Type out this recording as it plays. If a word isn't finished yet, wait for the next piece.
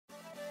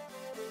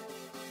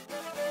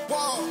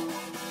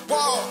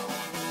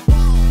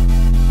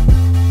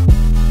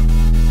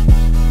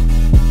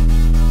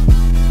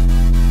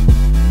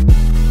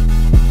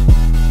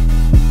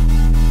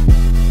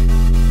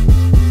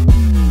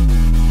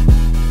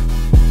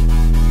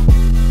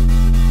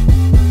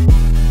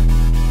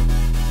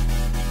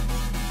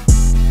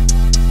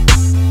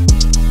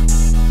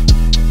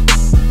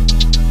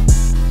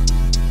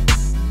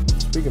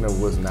Speaking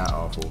of what's not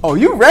awful. Oh,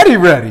 you ready?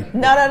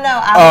 No.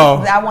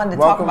 I wanted to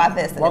talk about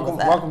this.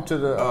 Welcome to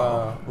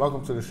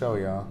the show,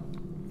 y'all.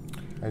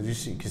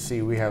 As you can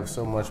see, we have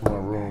so much more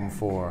room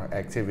for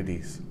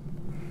activities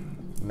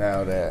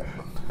now that.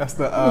 That's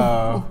the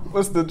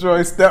what's the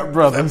joint? Step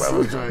Brothers.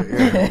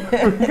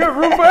 Yeah. We got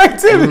room for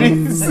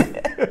activities.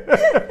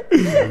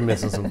 We're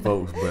missing some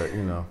folks, but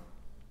you know.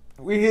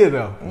 We here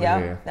though.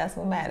 Yep, that's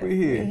what matters. We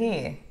here. We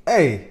here.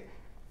 Hey.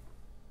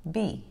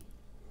 B.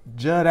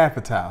 Judd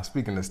Apatow,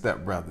 speaking of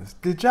Step Brothers,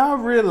 did y'all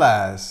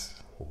realize,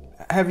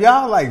 have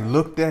y'all like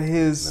looked at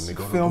his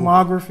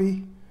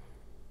filmography?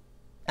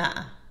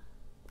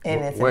 In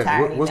its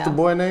entirety. What's the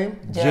boy name?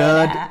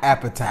 Judd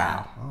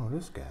Apatow. Oh,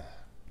 this guy.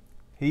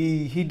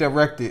 He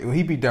directed,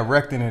 he be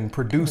directing and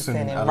producing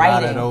a writing.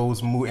 lot of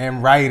those,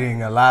 and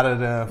writing a lot of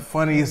the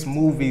funniest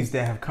movies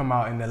that have come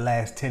out in the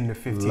last 10 to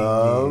 15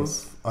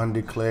 years.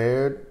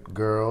 Undeclared,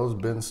 Girls,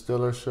 Ben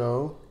Stiller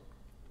Show,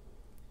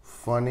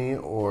 Funny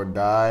or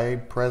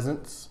Die,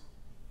 Presents.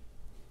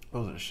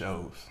 Those are the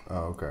shows. Oh,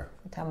 okay.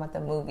 I'm talking about the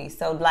movie.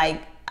 So,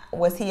 like,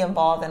 was he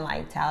involved in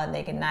like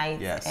Talladega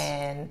Nights? Yes.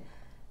 And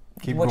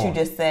Keep what going. you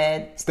just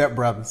said? Step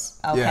Brothers.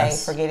 Okay,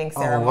 Yes. Forgetting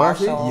Sarah was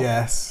he? Marshall.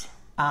 Yes.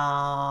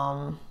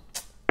 Um,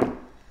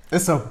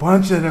 It's a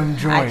bunch of them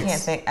joints. I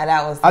can't think.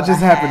 That was. I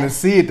just happened to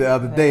see it the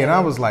other day, and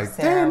I was like,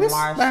 Sarah "Damn, this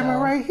Marshall. Batman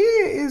right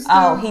here is."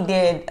 Oh, he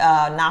did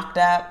Knocked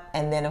Up,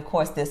 and then of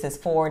course This Is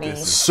 40.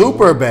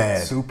 Super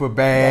bad. Super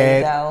There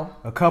you bad. go.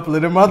 A couple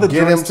of them other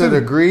Get him joints to too.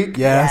 the Greek.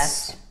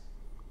 Yes.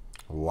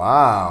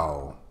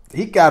 Wow.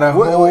 He got a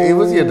whole.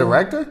 Was he a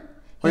director?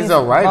 He's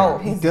a writer.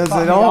 Both. He does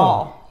it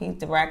all. He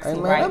directs. Hey he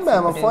man, writes. that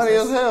man he was funny as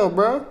produces. hell,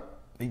 bro.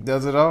 He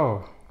does it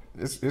all.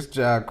 It's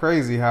job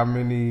crazy how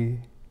many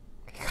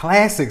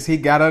classics he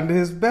got under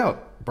his belt.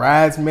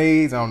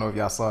 Bridesmaids. I don't know if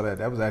y'all saw that.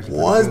 That was actually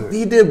pretty good.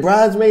 He did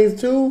Bridesmaids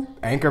too?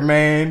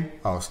 Anchorman.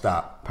 Oh,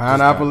 stop.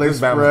 Pineapple This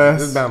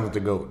Express. band was the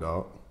GOAT,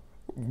 dog.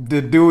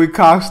 The Dewey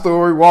Cox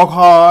Story. Walk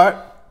Hard.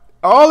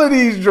 All of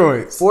these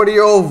joints.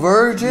 40-Year-Old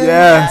Virgin?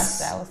 Yes.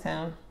 That was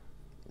him.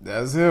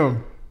 That's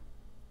him.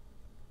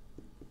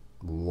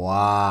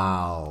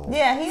 Wow.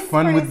 Yeah, he's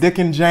Fun pretty- with Dick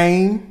and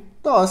Jane.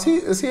 No, is he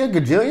a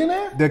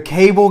gajillionaire? The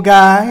Cable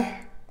Guy.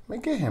 Man,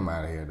 get him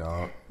out of here,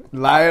 dog.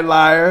 Liar,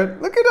 liar.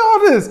 Look at all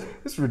this.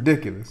 It's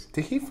ridiculous.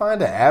 Did he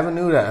find an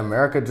avenue that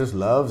America just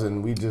loves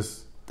and we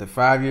just... The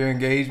 5-year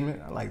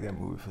engagement. I like that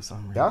movie for some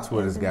reason. That's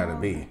what it's got to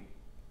be.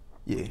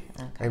 Yeah.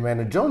 Hey, man,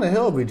 the Jonah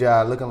Hill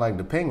job looking like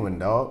the Penguin,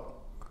 dog.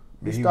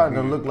 He's starting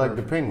to look like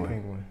the perfect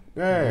Penguin.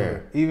 Yeah.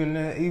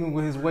 Even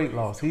with his weight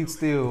loss, he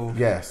still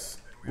Yes.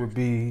 would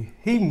be.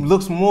 He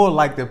looks more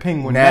like the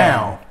Penguin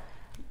now.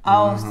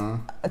 Oh,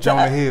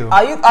 Jonah Hill.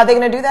 Are they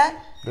gonna do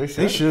that? They should.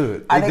 They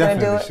should. Are They they gonna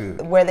do definitely it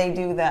should. where they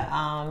do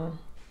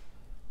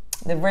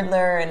the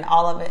Riddler and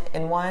all of it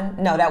in one?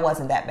 No, that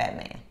wasn't that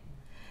Batman.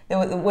 There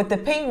was, with the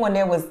Penguin,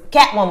 there was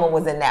Catwoman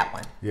was in that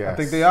one. Yes. I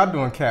think they are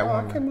doing Oh, I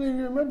Catwoman. can't believe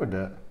you remembered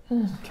that.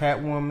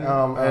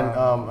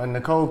 Catwoman. And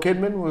Nicole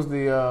Kidman was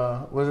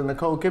it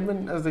Nicole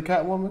Kidman as the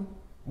Catwoman?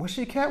 Was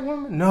she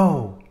Catwoman?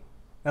 No,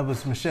 that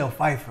was Michelle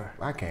Pfeiffer.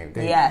 I can't.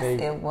 Yes,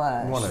 it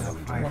was. One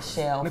of them.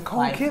 Michelle Nicole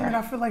Pfeiffer. Kidman.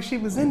 I feel like she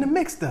was in the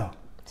mix though.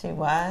 She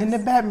was. In the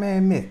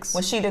Batman mix.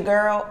 Was she the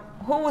girl?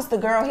 Who was the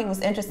girl he was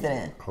interested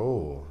in?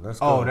 Oh, that's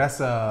Oh, cool. that's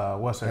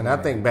what's her And name?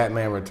 I think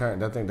Batman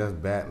Returned. I think that's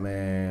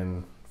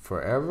Batman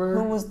Forever.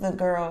 Who was the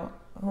girl?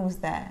 Who was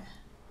that?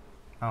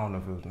 I don't know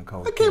if it was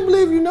Nicole. I can't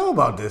believe you know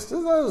about this.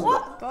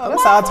 What?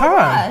 That's our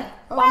time.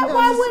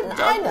 Why wouldn't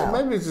I know?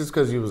 Maybe it's just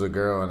because you was a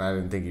girl and I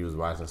didn't think you was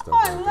watching stuff. Oh,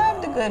 I like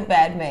loved The Good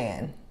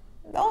Batman.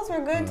 Those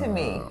were good to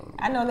me.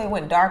 I know they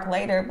went dark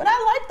later, but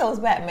I like those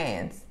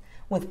Batmans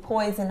with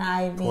Poison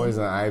Ivy.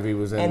 Poison Ivy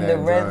was in and that the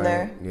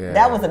Riddler. joint. Yeah.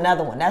 That was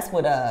another one. That's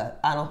with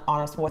Arnold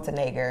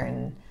Schwarzenegger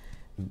and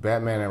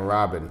Batman and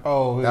Robin.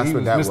 Oh, that's he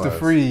what was that Mr. was.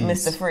 Freeze.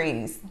 Mr.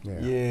 Freeze.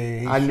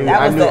 Yeah, I knew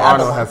That was the other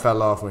Arnold one. had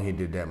fell off when he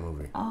did that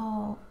movie.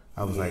 Oh,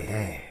 I was like,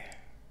 dang.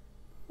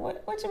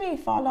 what you mean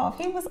fall off?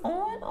 He was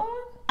on?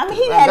 I mean,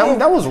 he had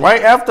That was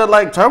right after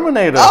like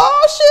Terminator.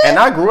 Oh, shit. And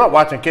I grew up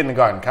watching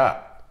Kindergarten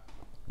Cop.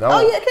 Oh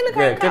yeah,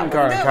 Kindergarten Cop was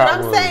good. But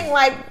I'm saying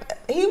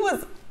he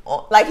was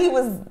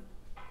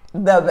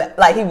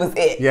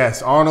it.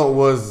 Yes, Arnold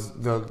was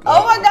the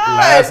Oh my God.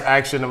 last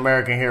action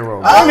American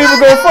hero. I'm even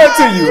going to front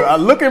to you.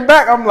 Looking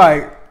back, I'm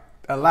like,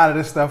 a lot of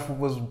this stuff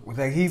was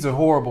like he's a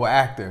horrible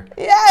actor,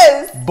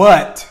 Yes.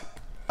 but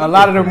a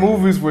lot of the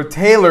movies were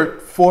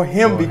tailored for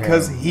him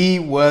because he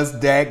was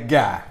that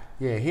guy.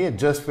 Yeah, he had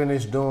just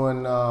finished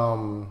doing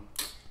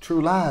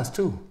True Lies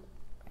too,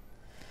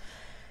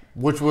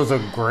 which was a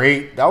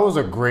great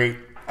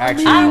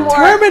action movie.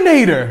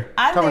 Terminator.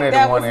 I think Terminator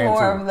that 1 was and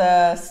more 2. of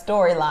the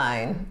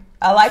storyline.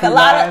 I like a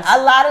lot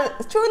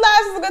of True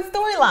Lies is a good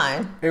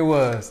storyline. It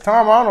was.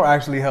 Tom Arnold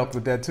actually helped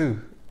with that too.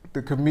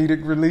 The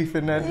comedic relief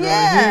in that.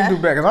 Yeah. He didn't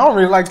do bad because I don't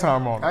really like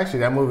Tom Arnold. Actually,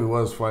 that movie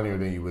was funnier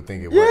than you would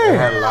think it was. Yeah. It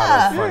had a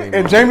lot of funny And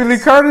moments. Jamie Lee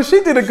Curtis,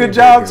 she did a good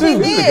job too.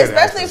 She She's a did, good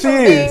especially actress. from She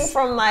being is.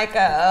 from like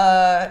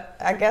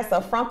I guess a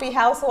frumpy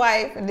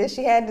housewife, and then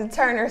she had to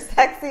turn her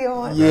sexy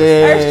on.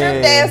 Yeah. Her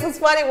strip dance was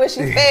funny when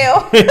she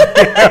fell.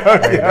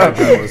 That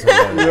was hilarious,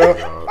 dog.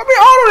 I mean,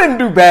 Arnold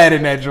didn't do bad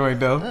in that joint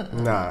though.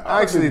 Nah,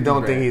 I actually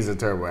don't think he's a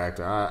terrible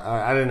actor.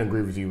 I didn't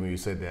agree with you when you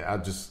said that. I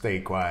just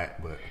stayed quiet,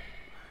 but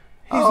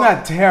He's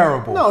not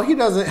terrible. no, he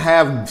doesn't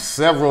have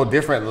several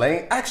different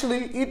lanes.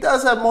 Actually, he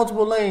does have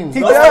multiple lanes.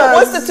 He dog. does.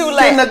 What's the 2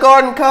 lanes?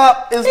 Kindergarten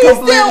Cop is He still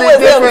completely was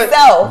different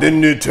himself.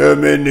 than the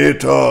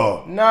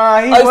Terminator.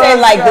 Nah, he Oh, you was.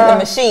 saying like the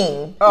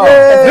machine? Oh,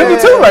 Yeah. them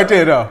the two right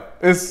there though.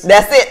 It's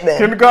That's it then.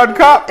 Kindergarten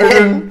Cop and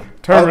then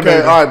Terminator.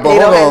 Okay, all right, but He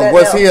hold don't have on. that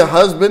Was he else. a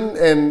husband?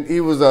 And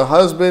he was a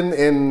husband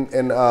in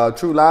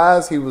True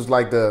Lies. He was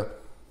like the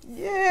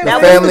Yeah, The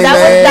That family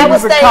man. that He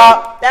was was a staying.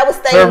 cop. That was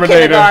staying Terminator.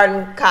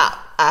 Kindergarten Cop.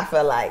 I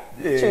feel like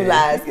True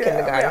Lies,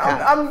 Kindergarten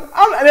Cop.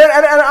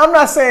 I'm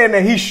not saying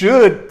that he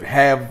should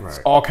have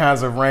all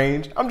kinds of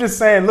range. I'm just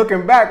saying,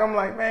 looking back, I'm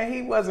like, man,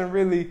 he wasn't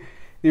really.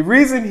 The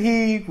reason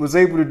he was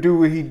able to do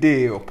what he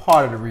did, or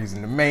part of the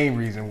reason, the main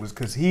reason, was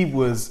because he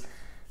was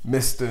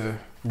Mr.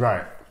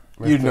 right,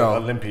 You know,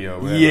 Olympia.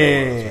 Whatever it was,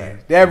 Yeah,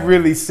 right. that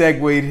really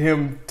segued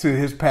him to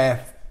his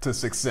path to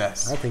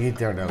success. I think he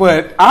turned out.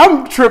 But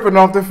I'm tripping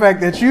off the fact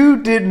that you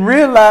didn't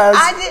realize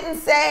I didn't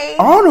say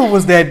Arnold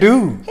was that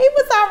dude. he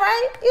was all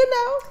right. You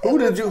know.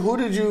 Who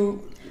did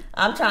you?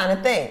 I'm trying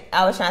to think.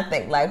 I was trying to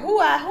think like who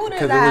did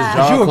Because it was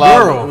I? you a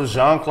Jean-Claude. girl. It was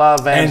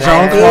Jean-Claude Van And Damme.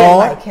 I did Jean-Claude.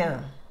 like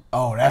him.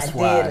 Oh, that's I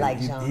why did like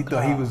he Jean-Claude.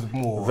 thought he was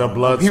more The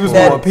blood He was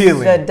sport. more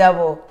appealing. The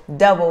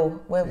double.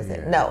 What was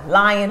it? No,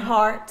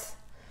 Lionheart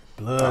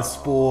Blood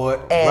sport.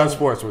 and Blood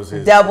Sports was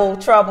his. Double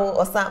Trouble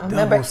or something.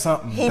 Double Remember,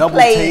 something. he Double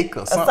played Take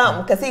or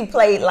something. because he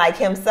played like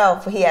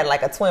himself. He had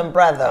like a twin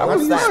brother How or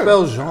do you something.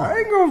 spell I Jean?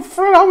 ain't gonna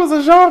front. I was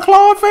a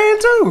Jean-Claude fan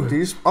too.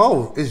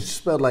 It's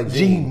spelled like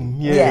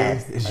Jean, yeah,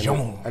 Yes. it's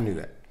Jean. I knew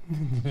that.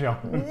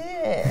 Jean.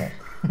 Yeah,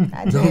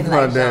 I did Don't like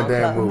run that damn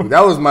Jean-Claude. movie.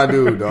 That was my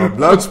dude, dog.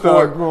 Blood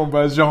Start Sport. going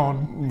by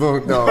Jean. No,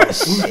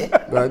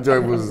 that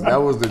joint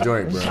was the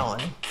joint, bro.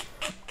 Sean.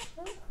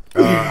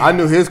 I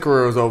knew his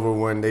career was over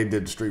when they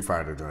did the Street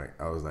Fighter joint.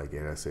 I was like,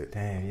 yeah, that's it.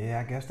 Damn, yeah,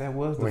 I guess that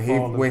was the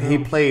When he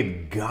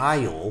played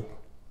Guile,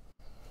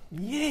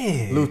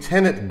 yeah.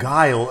 Lieutenant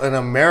Guile, an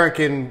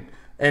American,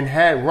 and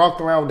had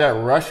walked around with that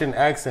Russian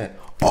accent.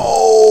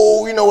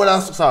 Oh, you know what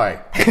else? Sorry.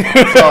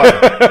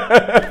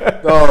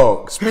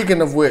 Oh,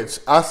 speaking of which,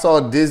 I saw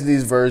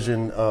Disney's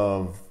version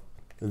of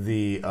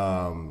the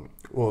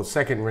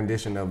second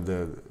rendition of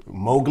the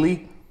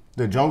Mowgli,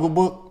 the Jungle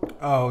Book.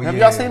 Oh, Have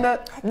yeah. y'all seen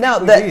that?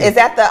 No, did. is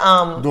that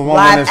the The one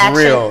live that's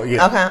action? real.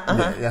 Yeah.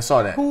 Okay. Yeah, I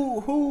saw that.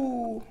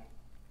 Who?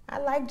 I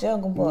like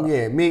Jungle Book.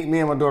 Yeah, me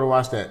and my daughter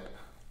watched that.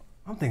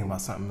 I'm thinking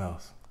about something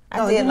else. I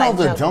No, did you know like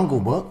the Jungle. Jungle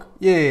Book.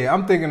 Yeah,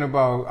 I'm thinking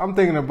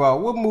about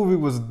what movie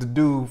was the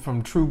dude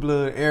from True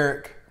Blood,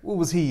 Eric? What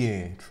was he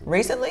in?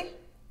 Recently,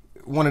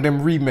 One of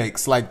them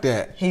remakes like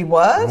that. he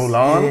was.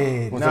 Mulan.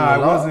 Yeah, Was nah, it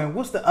Mulan? wasn't.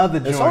 What's the other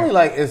joint? It's only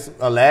like it's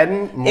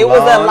Aladdin. Mulan, It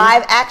was a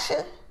live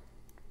action,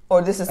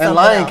 or this is something and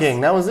Lion else?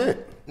 King. That was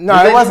it. No,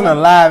 Was it that- wasn't a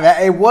live.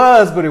 It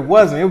was, but it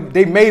wasn't.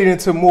 They made it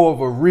into more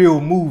of a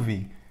real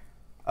movie.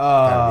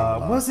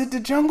 Mulan. Was it the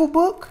Jungle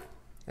Book?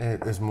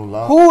 It's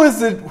Mulan. Who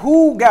is it?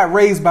 Who got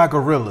raised by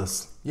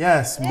gorillas?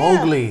 Yes,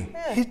 Mowgli.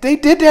 They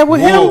did that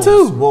with Wolves, him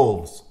too.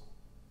 Wolves.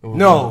 It was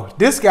No,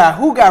 this guy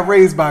who got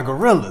raised by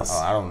gorillas. Oh,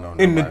 I don't know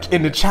In nobody.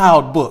 the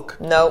child book.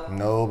 Nope.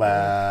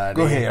 Nobody.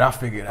 Go ahead, I'll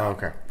figure it out.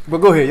 Okay. But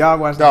go ahead, y'all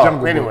watch the Dog,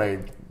 Jungle Book. anyway,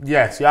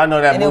 yes, y'all know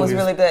that And it movie.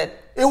 was really good.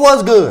 It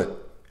was good.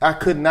 I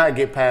could not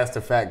get past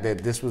the fact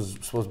that this was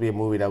supposed to be a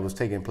movie that was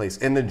taking place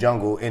in the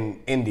jungle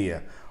in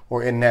India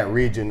or in that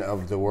region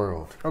of the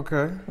world.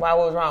 Okay. Why?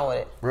 What was wrong with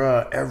it?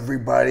 Bruh,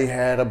 everybody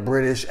had a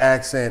British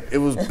accent. It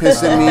was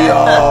pissing me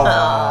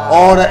off.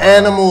 All the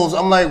animals.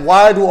 I'm like,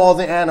 why do all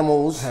the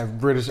animals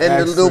Have British and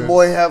accents. the little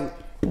boy have?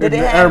 Did In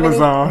it the have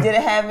Amazon. Any, did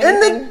it have In the-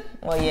 anything?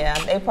 Well, yeah,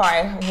 they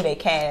probably who they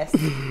cast.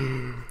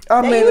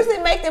 I They mean, usually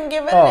make them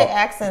give it oh, their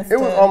accents. it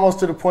was to, almost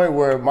to the point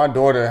where my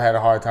daughter had a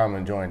hard time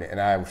enjoying it,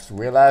 and I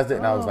realized it,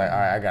 and I was like, all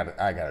right,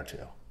 I gotta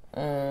chill.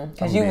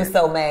 because you was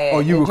so mad. Oh,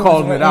 you were was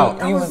calling re- it out.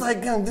 I was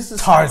like, damn, this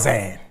is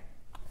Tarzan.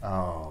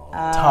 Oh,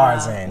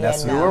 Tarzan.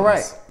 That's yeah, who you it were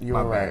was. right. You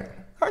were right.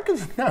 How could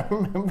you not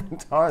remember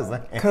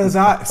Tarzan? Cause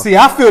I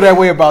feel that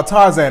way about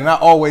Tarzan, and I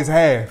always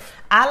have.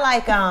 I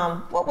like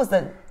what was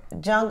the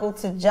Jungle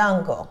to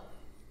Jungle?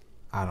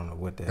 I don't know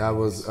what that. That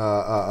was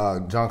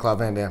Jean-Claude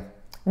Van Damme.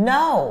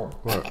 No,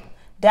 What?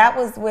 that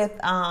was with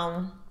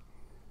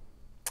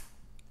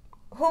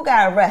who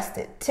got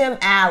arrested? Tim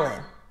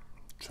Allen.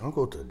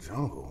 Jungle to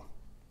Jungle.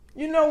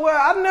 You know what?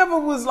 I never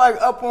was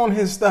like up on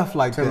his stuff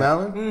like Tim that.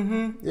 Allen?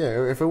 Mm-hmm.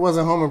 Yeah, if it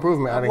wasn't Home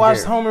Improvement, I didn't watched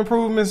care. Home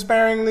Improvement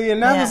sparingly,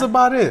 and that was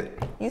about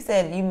it. You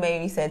said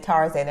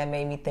Tarzan. That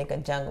made me think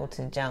of Jungle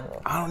to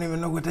Jungle. I don't even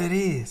know what that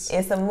is.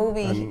 It's a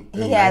movie. In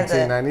He has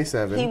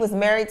 1997. He was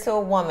married to a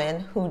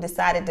woman who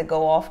decided to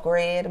go off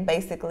grid,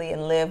 basically,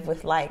 and live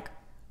with like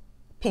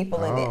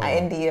people in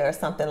India or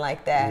something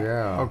like that.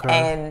 Yeah.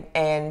 Okay.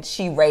 And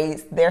she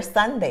raised their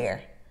son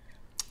there.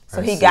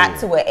 So he got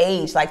to an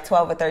age like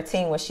 12 or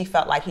 13 where she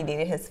felt like he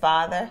needed his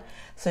father.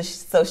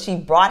 So she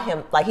brought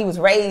him, like he was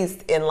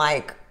raised in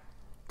like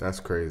That's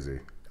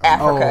crazy.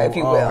 Africa, if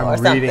you will, or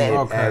I'm reading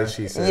something. it as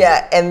she said.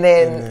 Yeah, and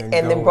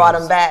then brought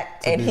him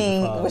back, and be he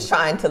the father. was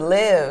trying to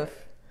live.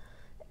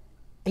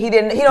 He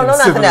don't know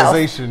nothing else,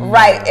 civilization,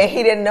 right? And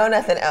he didn't know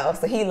nothing else,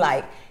 so he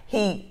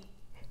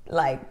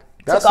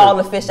took all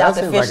the fish out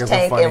the fish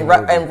tank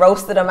and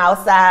roasted them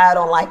outside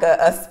on like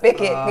a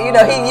spigot. You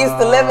know, he used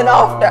to living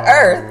off the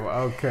earth.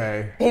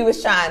 Okay. He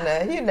was trying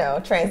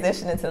to,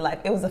 transition into life.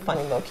 It was a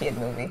funny little kid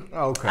movie.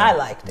 Okay. I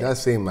liked it. That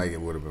seemed like it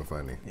would have been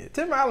funny. Yeah,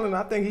 Tim Allen,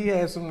 I think he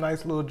had some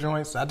nice little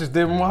joints. I just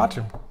didn't watch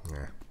him.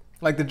 Yeah.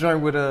 Like the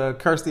joint with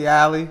Kirstie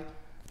Alley,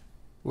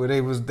 where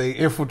they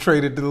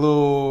infiltrated the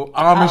little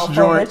Amish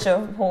joint.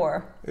 Ritual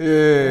horror. Yeah.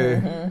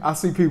 Mm-hmm. I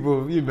see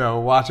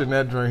people, watching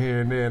that joint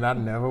here and there, and I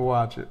never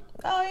watch it.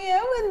 Oh yeah,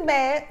 it wasn't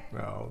bad.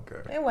 Oh,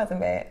 okay. It wasn't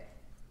bad.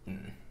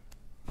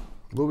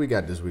 What we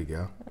got this week,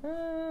 y'all?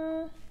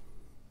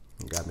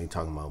 Got me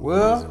talking about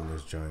Well, movies in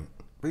this joint.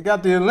 We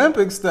got the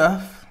Olympic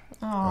stuff.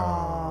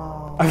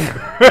 Oh. Right?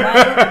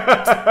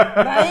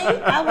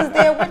 I was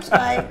there with you,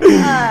 like,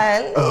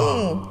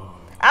 golly.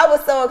 I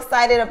was so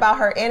excited about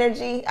her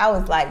energy. I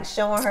was like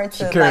showing her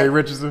to Sha'Carri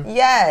Richardson.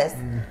 Yes.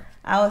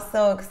 I was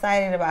so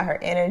excited about her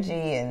energy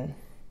and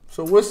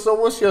So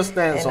what's your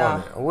stance on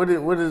it?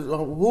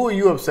 Who are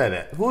you upset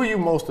at? Who are you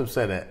most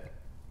upset at?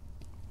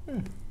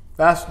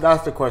 That's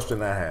the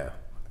question I have.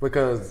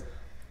 Because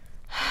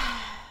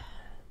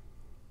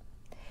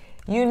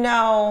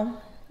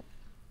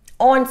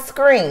on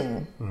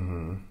screen,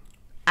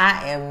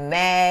 I am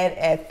mad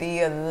at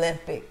the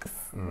Olympics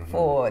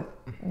for,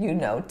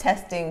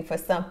 testing for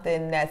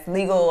something that's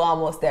legal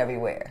almost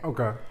everywhere.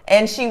 Okay.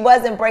 And she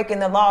wasn't breaking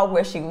the law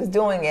where she was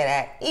doing it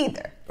at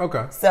either.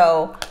 Okay.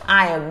 So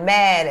I am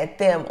mad at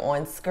them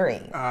on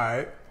screen. All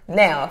right.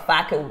 Now, if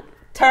I could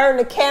turn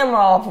the camera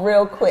off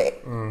real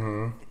quick.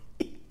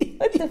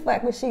 What the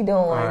fuck was she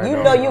doing?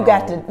 You know you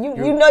got to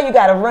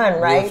run,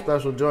 right? you're a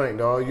special joint,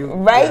 dog.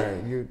 Right?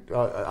 Yeah,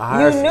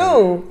 you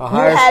knew you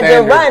had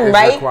to run,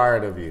 right?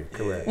 Required of you,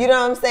 correct? You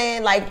know what I'm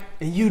saying? Like,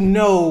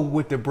 And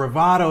with the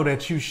bravado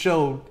that you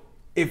showed,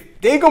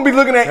 if they're gonna be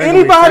looking at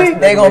anybody,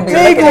 they're gonna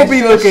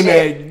be looking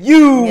shit. at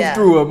you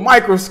through a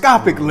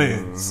microscopic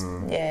lens.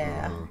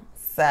 Yeah.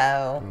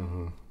 So.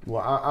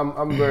 Well,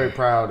 I'm very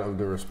proud of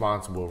the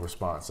responsible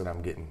response that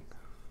I'm getting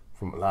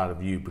from a lot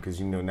of you because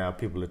now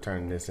people are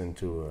turning this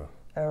into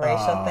A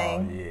racial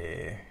thing.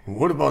 Yeah.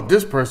 what about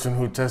this person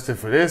who tested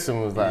for this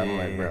and was like, I'm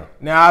like, bro.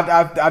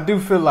 Now I do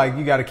feel like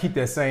you got to keep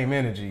that same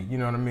energy. You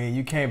know what I mean?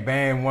 You can't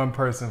ban one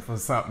person for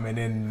something and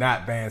then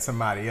not ban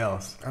somebody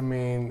else. I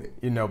mean,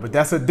 But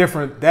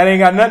that ain't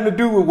got nothing to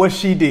do with what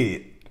she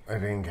did.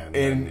 it ain't got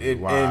And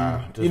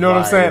nothing. you know what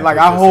I'm saying? Like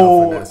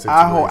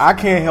I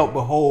can't help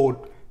but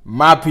hold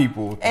my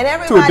people And to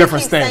everybody a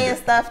different keeps standard. saying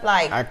stuff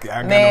like, I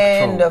got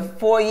man, no the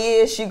 4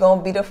 years she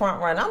gonna be the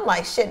front runner. I'm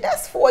like, shit,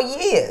 that's 4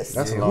 years.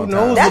 That's a Who long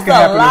knows? time. That's what can a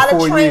happen lot in of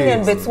 4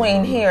 training years.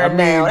 between here and I mean,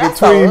 now. That's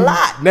between a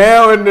lot.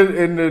 Now and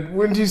the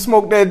when she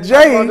smoked that J,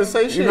 I was about to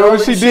say, she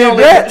only did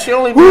that. She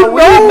only Who doing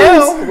weed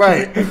knows? now,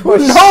 right? Who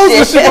knows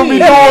what she gonna be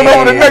doing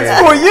over the next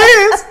 4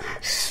 years?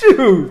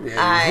 Shoot.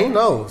 Who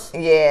knows?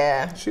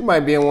 Yeah. She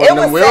might be in one It of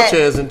them was sad.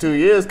 wheelchairs in 2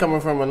 years, coming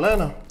from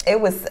Atlanta. It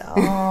was, oh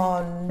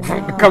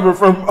no. Coming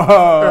from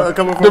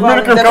Coming from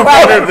Dominican the-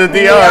 Republic. the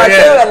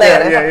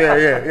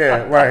DR,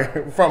 yeah,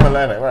 right, from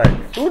Atlanta, right.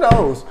 Who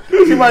knows?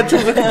 She might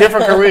choose a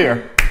different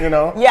career,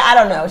 Yeah, I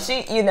don't know.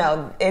 She,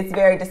 it's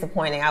very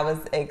disappointing. I was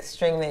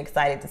extremely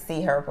excited to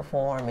see her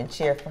perform and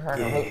cheer for her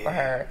and root for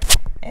her.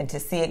 And to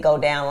see it go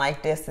down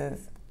like this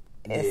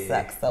it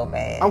sucks so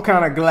bad. I'm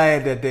kind of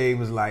glad that they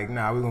was like,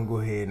 nah, we're gonna go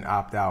ahead and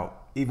opt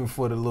out, even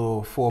for the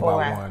little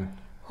 4x1.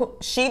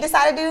 She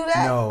decided to do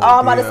that? No, Oh,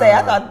 I'm about to say,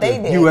 I thought they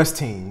the did. U.S.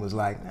 team was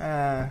like,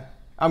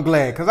 I'm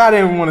glad because I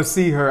didn't want to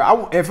see her. I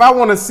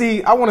want to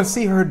see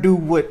her do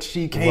what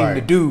she came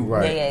to do.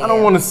 Right. Yeah. I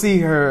don't want to see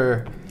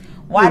her.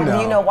 Why?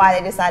 Do you know why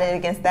they decided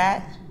against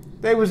that?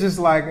 They was just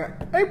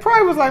like, they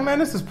probably was like, man,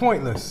 this is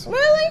pointless.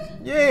 Really?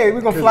 Yeah,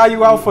 we're gonna fly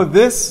you out for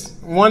this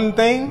one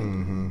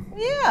thing.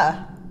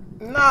 Yeah.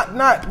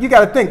 Not. You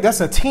got to think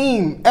that's a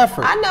team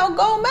effort. I know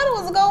gold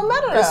medal is a gold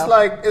medal though.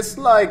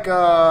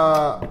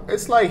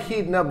 It's like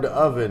heating up the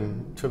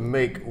oven to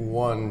make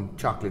one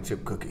chocolate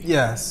chip cookie.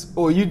 Yes,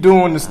 or you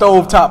doing the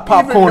stovetop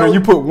popcorn and you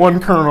put one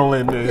kernel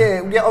in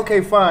there. Yeah, okay,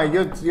 fine.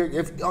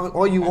 If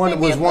all you wanted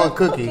was one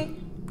cookie,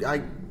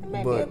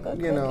 Maybe a good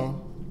cookie.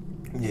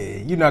 Yeah,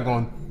 you're not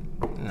gonna.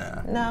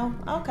 Nah. No?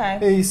 Okay.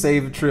 Hey,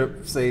 save a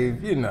trip, A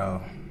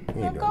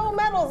gold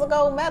medal is a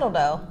gold medal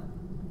though.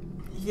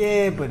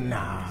 Yeah, but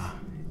nah.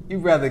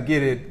 You'd rather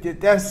get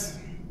it. That's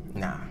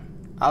nah.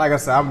 Like I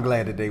said, I'm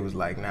glad that they was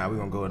like, nah, we're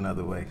gonna go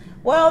another way.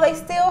 Well, they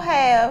still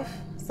have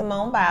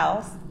Simone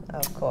Biles,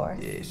 of course.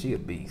 Yeah, she a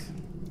beast.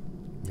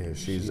 Yeah,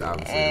 she's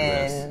obviously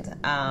And the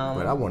best.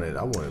 But I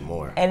wanted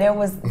more. and there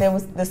was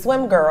the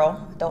swim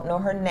girl. Don't know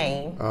her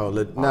name.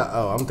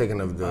 I'm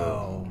thinking of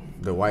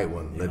the white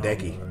one,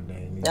 Ledecky.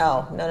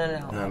 No.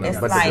 It's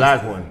But like, the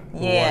black one.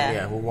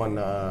 Yeah. Who won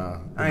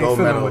the I ain't gold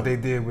feeling medal. what they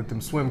did with them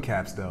swim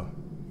caps though.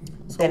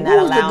 So They're what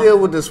not was the allowed- deal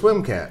with the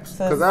swim caps?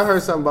 So- Because I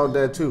heard something about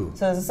that too.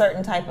 So there's a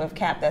certain type of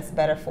cap that's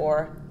better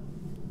for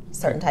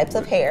certain types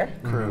of hair,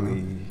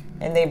 Curly.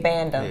 and they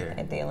banned them Yeah.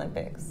 at the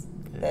Olympics.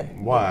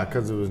 Why?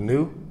 Because it was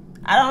new?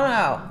 I don't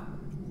know.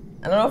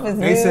 I don't know if it's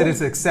They new said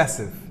it's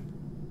excessive.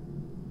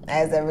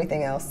 as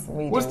everything else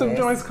we What's do them is.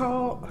 joints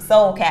called?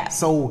 Soul Cap.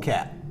 Soul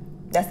cap.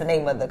 That's the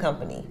name of the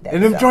company. that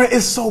And them sells. joint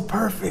is so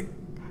perfect.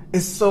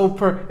 It's so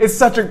It's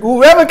such a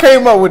whoever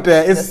came up with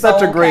that. It's The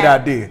such a soul great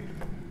cap. idea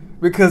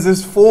because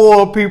it's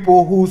for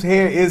people whose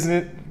hair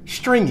isn't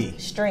stringy.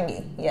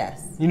 Stringy,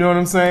 yes. You know what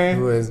I'm saying?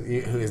 Who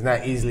is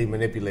not easily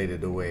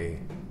manipulated the way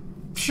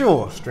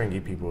Sure. stringy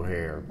people.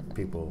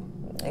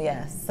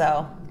 Yes.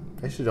 So,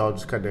 They should all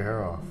just cut their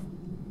hair off.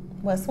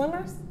 what,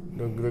 swimmers?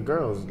 The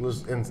girls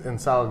in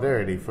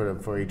solidarity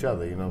for each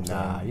other. You know what I'm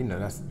Nah, saying? you know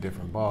that's a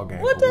different ball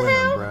game What for the women,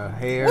 hell? bruh.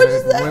 Hair, What'd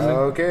you say? women.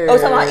 Okay. Oh,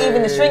 talking about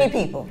even the stringy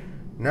people.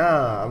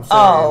 Nah, I'm saying.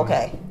 Oh,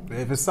 okay.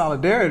 If it's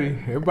solidarity,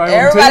 everybody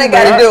Everybody on the team,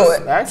 got to man. do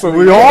it. Actually, So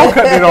we all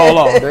cutting it all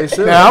off. They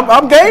should. Now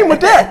I'm game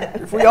with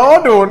that. If we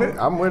all doing it,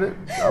 I'm with it.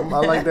 I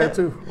like that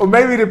too. or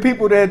maybe the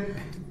people that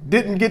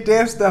didn't get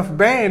their stuff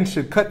banned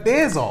should cut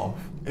theirs off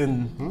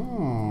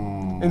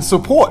in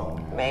support,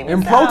 Maybe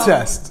in so.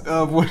 protest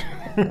of what.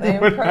 In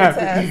what protest.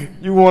 happened.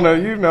 You want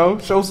to,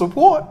 show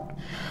support,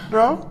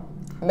 bro?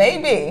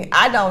 Maybe.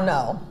 I don't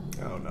know.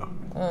 I don't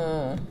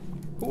know.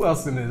 Who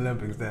else in the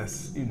Olympics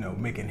that's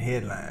making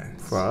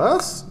headlines? For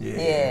us,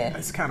 Yeah.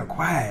 It's kind of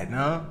quiet,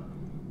 no?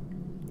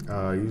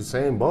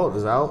 Usain Bolt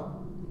is out.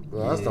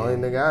 Well, that's the only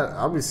nigga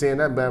I'll be seeing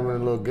that Batman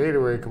in a little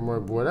Gatorade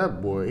commercial. Boy,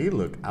 that boy, he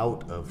look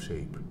out of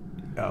shape.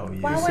 Oh yeah.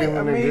 Why see would-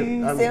 when I they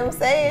mean, get- see what I'm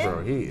saying?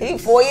 Bro, he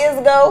 4 years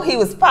ago, he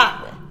was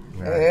popping.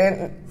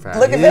 Right.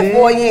 Look at that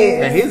 4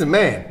 years. And he's a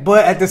man.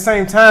 But at the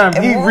same time,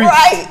 he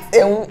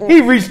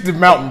reached the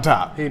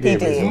mountaintop. He did.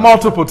 did.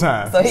 Multiple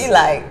times. So he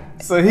like,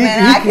 So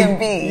man, I can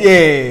be.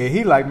 Yeah,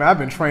 he like, man, I've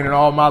been training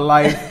all my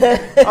life.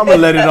 I'm gonna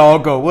let it all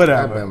go. That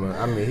Whatever.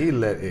 Bama, he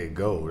let it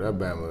go. That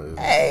Bama is.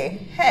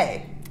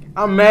 Hey.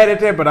 I'm mad at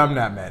that, but I'm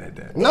not mad at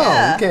that. No,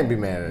 Yeah. you can't be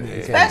mad at it. You can't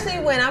be Especially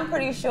mad. when I'm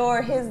pretty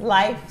sure his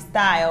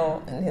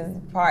lifestyle and his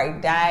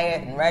probably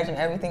diet and regimen,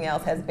 everything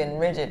else has been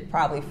rigid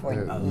probably for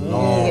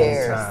long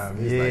years. Time.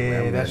 He's like,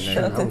 man, I'm that's letting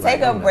true. that- So I'm to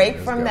take like, a I'm break letting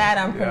this from go. that,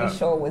 I'm pretty Yeah.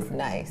 sure was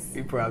nice.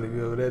 He probably be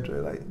over there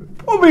like,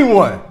 pull me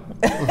one.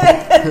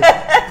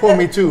 Pull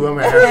me two. I'm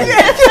at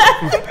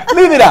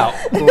Leave it out.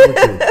 Pull me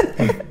two.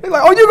 He's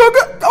like, oh, you gonna go?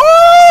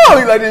 Oh,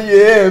 he's like,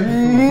 yeah,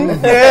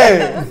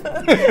 yeah.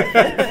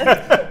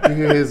 You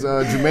hear his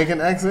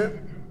Jamaican accent?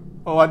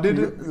 Oh, I did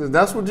it.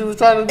 That's what you was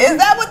trying to do? Is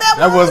that what that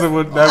was? That wasn't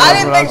what. That I wasn't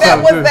didn't what think was that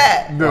trying was to do.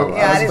 that. No, Yeah, I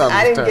I didn't, thought it I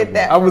was didn't get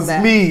that. I from was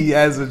that. me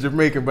as a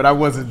Jamaican, but I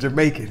wasn't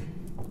Jamaican.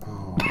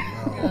 Oh, no.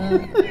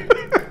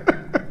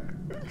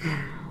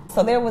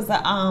 So there was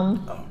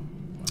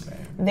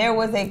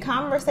a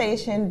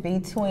conversation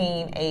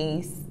between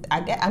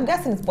I'm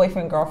guessing it's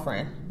boyfriend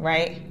girlfriend,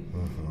 right?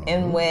 Mm-hmm.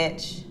 In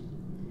which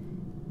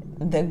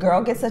the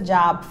girl gets a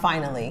job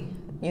finally.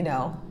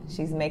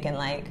 She's making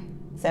like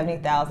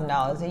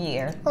 $70,000 a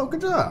year, Oh,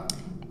 good job.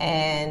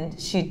 and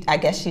I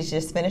guess she's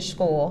just finished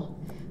school.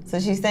 So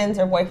she sends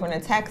her boyfriend a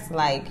text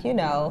like,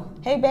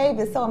 hey babe,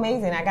 it's so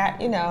amazing. I got,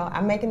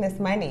 I'm making this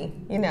money,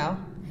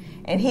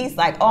 And he's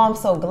like, oh, I'm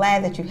so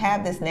glad that you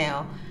have this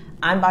now.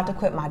 I'm about to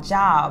quit my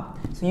job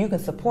so you can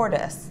support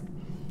us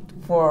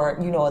for,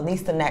 at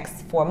least the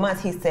next 4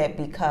 months. He said,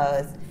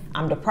 because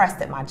I'm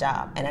depressed at my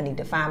job and I need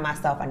to find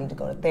myself. I need to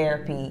go to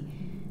therapy,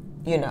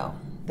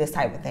 this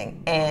type of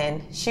thing.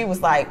 And she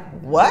was like,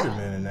 what? Wait a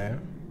minute now.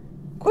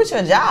 Quit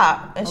your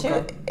job. And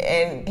Okay.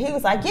 and he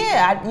was like,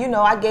 yeah,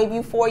 I gave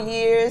you 4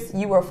 years.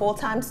 You were a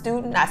full-time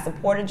student. I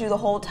supported you the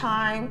whole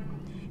time.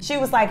 She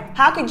was like,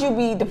 how could you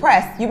be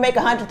depressed? You make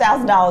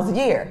 $100,000 a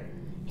year.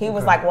 He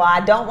was like, well,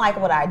 I don't like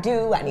what I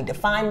do. I need to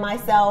find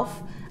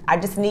myself. I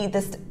just need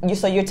this.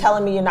 So you're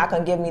telling me you're not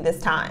going to give me this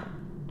time?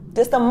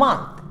 Just a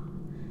month.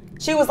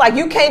 She was like,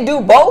 you can't do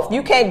both.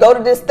 You can't go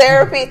to this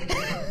therapy.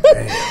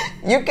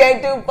 You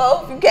can't do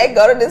both. You can't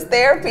go to this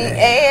therapy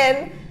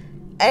and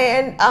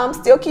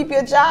still keep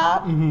your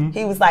job. Mm-hmm.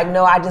 He was like,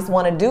 no, I just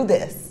want to do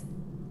this.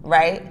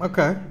 Right?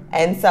 Okay.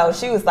 And so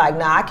she was like,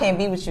 nah, I can't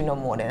be with you no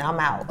more. Then I'm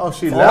out. Oh,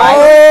 she So left?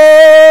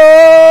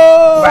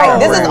 Right.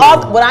 This is Right.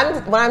 all what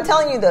I'm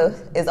telling you though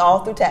is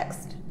all through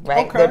text.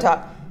 Right.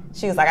 Okay.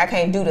 She was like, I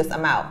can't do this.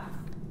 I'm out.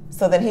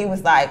 So then he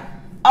was like,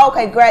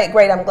 okay, great.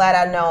 I'm glad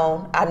I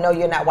know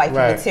you're not wifey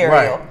Right,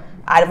 material. right.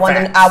 I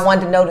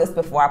wanted to know this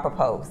before I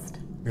proposed.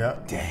 Yeah.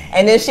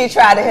 And then she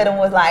tried to hit him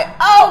was like,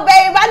 oh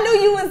babe, I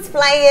knew you was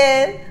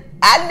playing.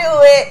 I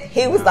knew it.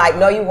 He was like,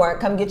 no, you weren't.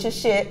 Come get your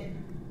shit.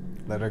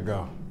 Let her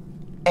go.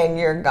 And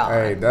you're gone.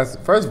 Hey, that's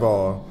first of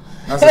all,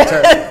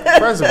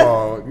 first of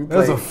all, you play,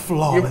 That's a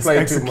flawless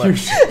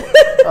execution. Too much.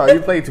 Oh,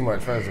 you play too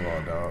much. First of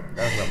all, dog.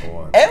 That's number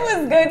one. It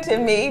was good to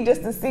me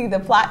just to see the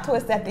plot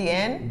twist at the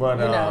end. But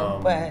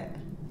but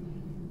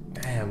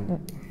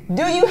damn.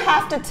 do you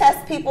have to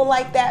test people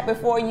like that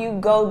before you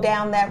go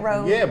down that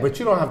road? Yeah, but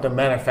you don't have to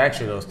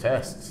manufacture those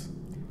tests.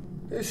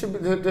 There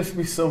should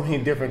be so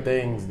many different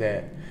things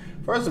that.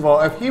 First of all,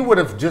 if he would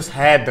have just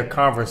had the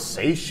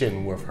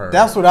conversation with her.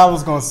 That's what I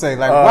was going to say.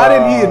 Like, why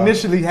didn't he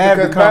initially have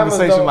the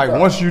conversation? Like,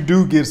 once you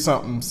do get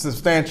something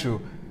substantial,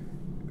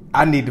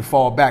 I need to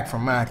fall back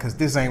from mine because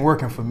this ain't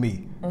working for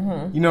me.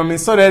 Mm-hmm. You know what I mean?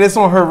 So that it's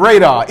on her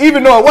radar.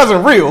 Even though it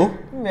wasn't real.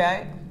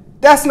 Right.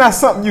 That's not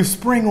something you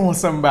spring on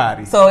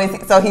somebody. So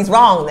he's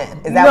wrong then?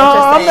 Is that what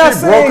you're saying? I'm not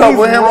saying broke up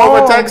with him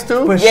over text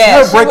too? But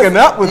her breaking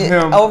up with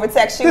him. Over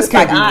text, she was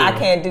like, I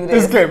can't do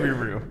this. This can't be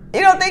real. You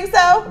don't think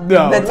so?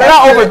 No.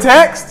 Not over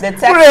text? Would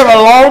they have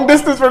a long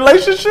distance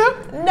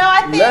relationship? No,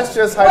 I think. Let's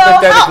just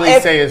hypothetically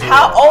say it's real.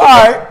 How old?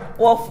 Right.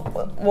 Well,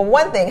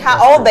 one thing,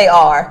 how old they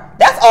are,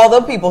 that's all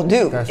the people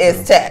do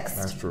is text.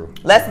 That's true.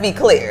 Let's be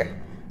clear.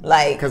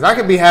 Like, because I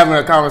could be having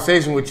a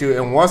conversation with you,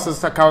 and once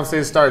the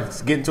conversation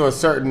starts getting to a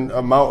certain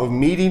amount of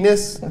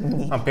meatiness,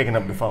 I'm picking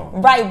up the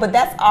phone. Right, but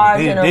that's our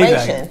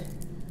generation.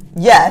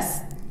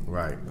 Yes.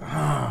 Right.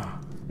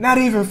 Not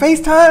even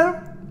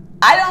FaceTime?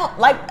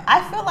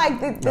 I feel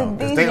like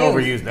these they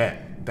overuse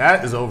that.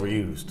 That is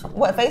overused.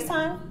 What,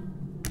 FaceTime?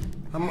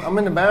 I'm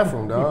in the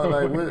bathroom, dog.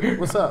 Like,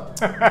 what's up?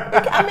 I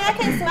mean, I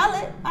can't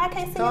smell it. I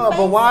can't see your face.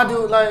 But why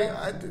do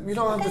you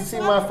don't have to see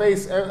my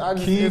face.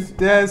 Keep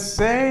that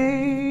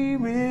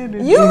same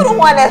energy. You the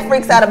one that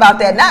freaks out about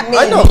that, not me.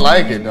 I don't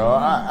like it, though.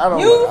 I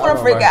don't. You want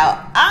to freak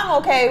out. I'm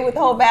okay with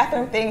the whole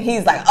bathroom thing.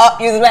 He's like,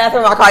 use the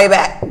bathroom. I'll call you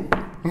back.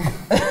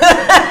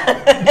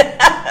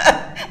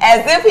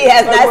 As if he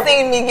has not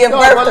seen me give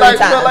birth 3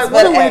 times.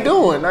 What are we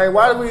doing? Like,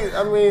 why do we?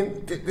 I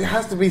mean, there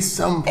has to be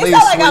some place it's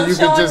not like where I'm you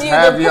can just you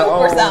have the your poop own.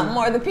 or something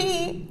or the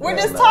pee. We're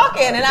just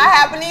talking, and I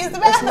happen to use the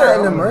bathroom. It's not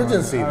an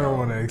emergency. I don't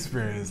want to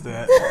experience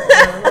that.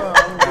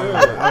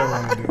 I don't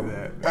want to do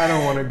that. I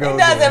don't want to go. It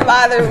doesn't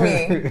bother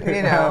me,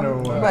 you know. I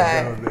don't want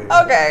to go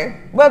there.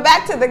 Okay, but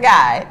back to the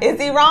guy. Is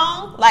he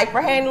wrong? Like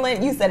for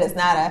handling, you said it's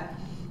not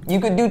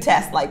you could do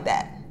tests like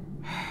that.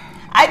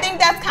 I think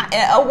that's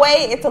in a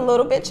way it's a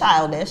little bit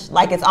childish.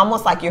 Like it's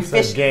almost like you're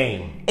fishing.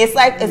 Game.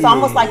 It's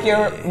almost like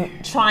you're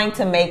trying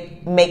to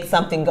make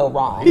something go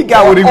wrong. He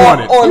got what he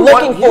wanted. Or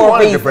looking for a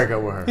reason. To break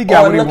up with her. He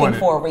got what he wanted. Or looking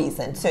for a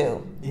reason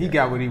too. He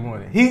got what he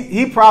wanted.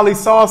 He probably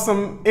saw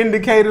some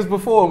indicators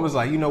before and was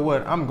like, you know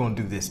what? I'm gonna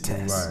do this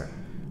test. Right.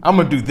 I'm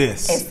gonna do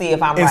this and see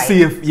if I'm right. And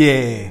see if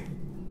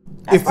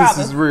this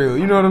is real.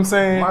 You know what I'm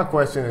saying? My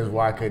question is,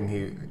 why couldn't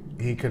he?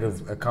 He could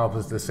have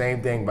accomplished the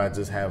same thing by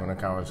just having a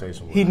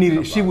conversation with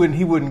her. He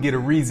wouldn't get a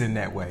reason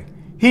that way.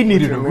 He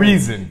needed a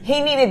reason.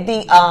 He needed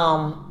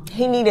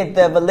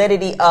the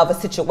validity of a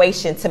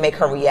situation to make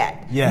her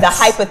react. Yes. The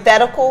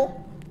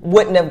hypothetical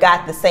wouldn't have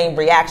got the same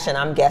reaction,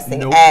 I'm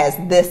guessing, as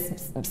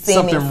this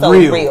seeming something so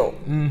real.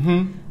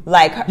 Mm-hmm.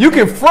 Like you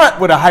can front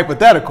with a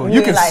hypothetical.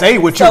 You can say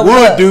what you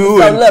would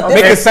do and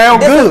make it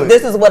sound good.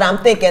 This is what I'm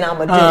thinking I'm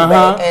gonna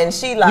do, babe. And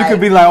she like you could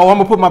be like, oh, I'm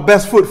gonna put my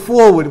best foot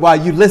forward while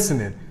you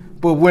listening.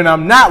 But when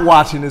I'm not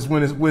watching is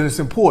when it's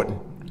important.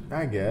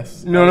 I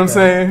guess. You know what I'm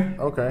saying?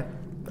 Okay.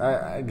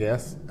 I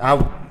guess. I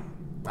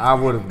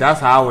would have. That's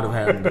how I would have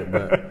handled it.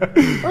 But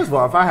first of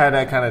all, if I had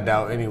that kind of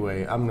doubt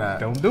anyway, I'm not.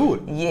 Don't do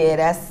it. Yeah,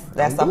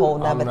 that's a whole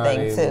nother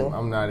thing too.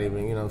 I'm not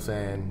even. You know what I'm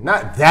saying?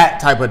 Not that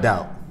type of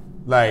doubt.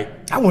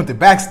 Like I want the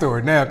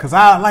backstory now because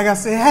like I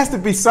said, it has to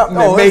be something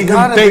that made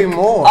him think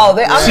more.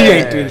 She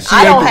ain't the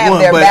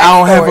one, but I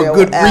don't have a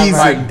good reason.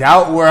 Like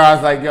doubt where I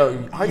was like,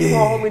 yo, are you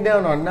gonna hold me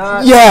down or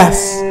not?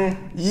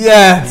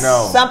 Yes.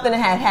 No. Something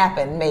had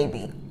happened,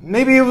 maybe.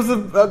 Maybe it was a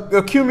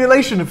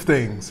accumulation of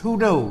things. Who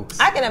knows?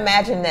 I can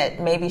imagine that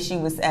maybe she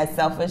was as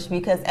selfish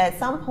because at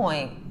some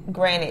point,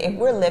 granted, if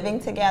we're living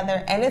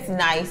together and it's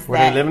nice Were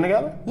they living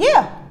together?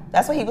 Yeah.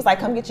 That's what he was like,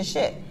 come get your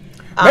shit.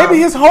 Maybe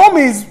his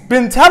homies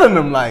been telling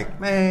him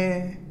like,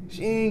 man,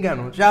 she ain't got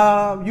no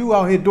job. You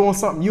out here doing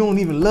something you don't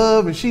even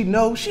love and she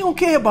knows. She don't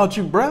care about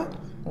you, bro.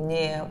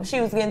 Yeah. Well,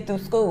 she was getting through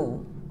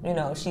school. You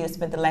know, she had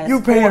spent the last.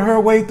 You paying her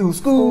way through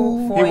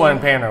school. He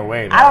wasn't paying her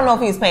way. Though. I don't know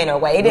if he was paying her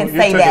way. He didn't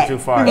say took that. It too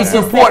far. He was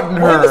supporting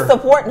her. He was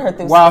supporting her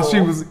through while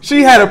school.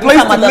 she had a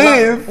place to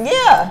live.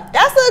 Yeah,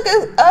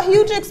 that's a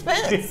huge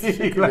expense.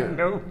 Like,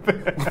 no.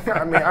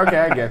 I mean, okay,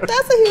 I guess.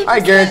 That's a huge. I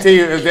guarantee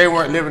you, if they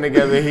weren't living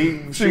together,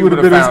 she would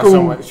have found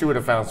somewhere. She would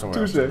have found somewhere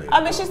else.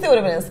 I mean, she still would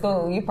have been in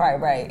school. You're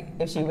probably right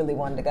if she really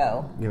wanted to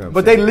go. You know,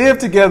 but they lived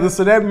together,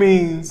 so that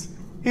means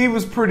he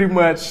was pretty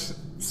much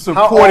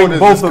supporting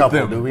both of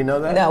them. Do we know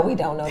that? No, we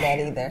don't know that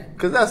either.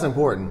 Because that's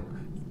important.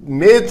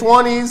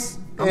 Mid-20s.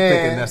 I'm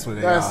thinking that's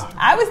what they are.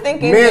 I was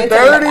thinking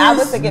mid-30s. I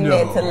was thinking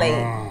mid to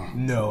late.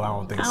 No, I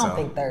don't think so. I don't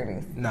think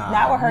 30s.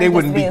 Nah, they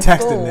wouldn't be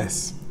texting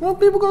this. Well,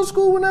 people go to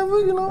school whenever,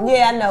 you know.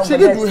 Yeah, I know. She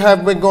could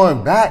have been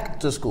going back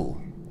to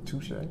school.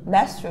 Touche.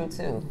 That's true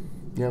too.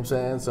 know what I'm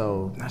saying?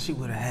 So now she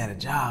would have had a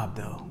job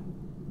though.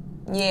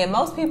 Yeah,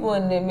 most people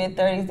in their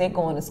mid-30s, they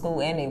going to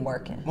school and they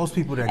working. Most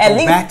people that At go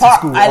least back to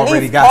school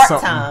already got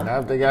something. now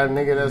if they got a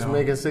nigga that's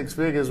making 6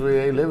 figures where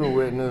they living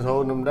with and is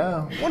holding them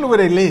down. Wonder where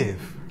they live.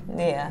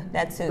 Yeah,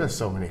 that too. There's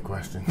so many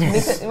questions.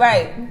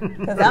 Right.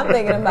 Because I'm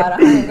thinking about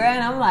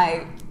 $100,000. I'm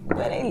like,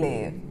 where they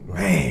live?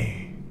 Man.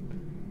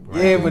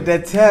 Right. Yeah, but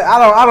that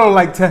I don't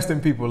like testing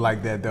people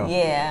like that though.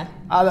 Yeah.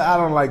 I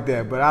don't like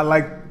that, but I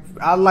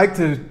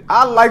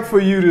like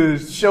for you to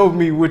show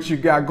me what you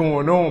got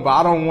going on, but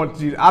I don't want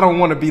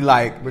to be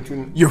like,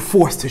 you're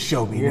forced to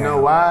show me. You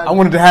know why? I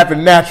want it to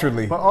happen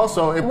naturally. But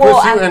also, it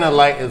puts you in a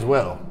light as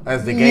well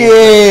as the game.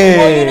 Yeah.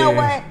 Well, you know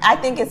what? I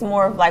think it's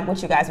more of like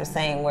what you guys were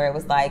saying, where it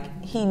was like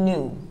he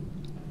knew,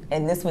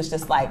 and this was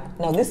just like,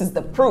 no, this is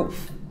the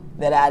proof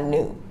that I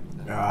knew.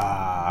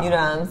 You know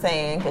what I'm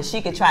saying? Because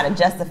she could try to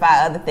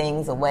justify other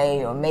things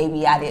away, or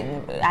maybe I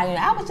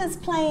was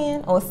just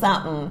playing or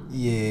something.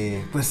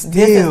 Yeah, but still,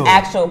 this is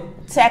actual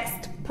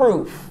text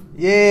proof.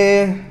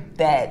 Yeah,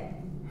 that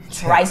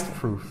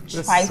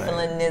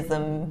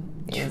triflin'ism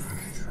is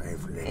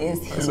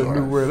That's a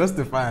new word. Let's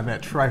define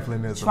that.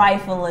 Triflin'ism.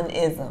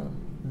 Triflin'ism.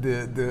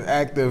 The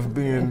act of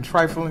being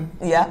trifling.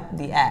 Yeah,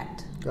 the act.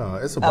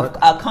 It's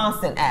a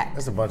constant act.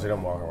 There's a bunch of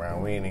them walking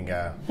around. We ain't even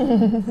got.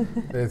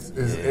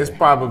 It's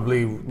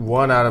probably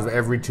 1 out of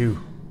every 2.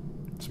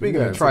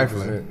 Speaking of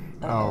trifling,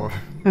 yeah,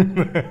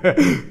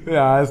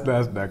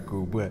 that's not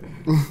cool. But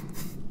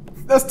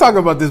let's talk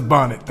about this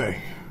bonnet thing.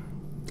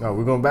 Oh,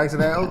 we're going back to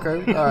that.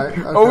 Okay, all right.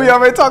 Okay. Oh, we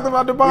already talked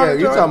about the bonnet.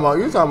 Yeah,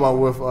 you talking about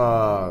with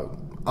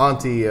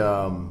Auntie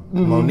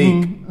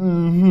Monique.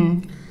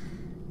 Mm-hmm.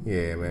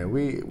 Yeah, man,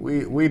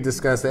 we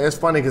discussed that. It's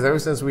funny because ever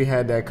since we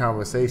had that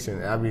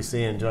conversation, I'd be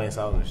seeing joints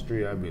out on the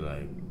street. I'd be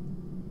like,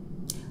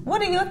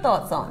 "What are your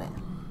thoughts on it?"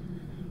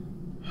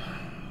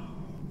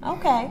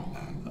 Okay,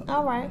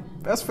 all right.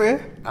 That's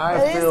fair.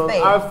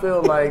 I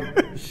feel like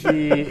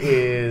she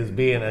is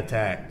being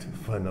attacked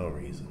for no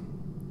reason.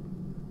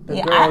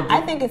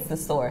 I think it's the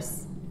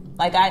source.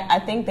 Like I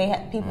think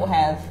people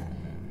have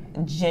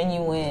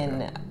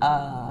genuine.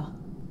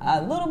 A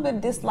little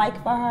bit dislike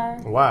for her.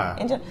 Why?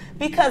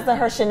 Because of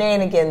her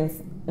shenanigans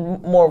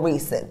more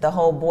recent. The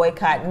whole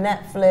boycott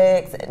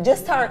Netflix.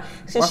 Just her.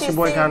 What's the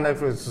boycott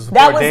Netflix? To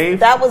support Dave?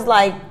 That was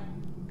like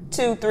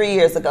 2-3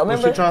 years ago.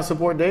 Remember? Was she trying to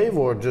support Dave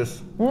or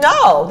just?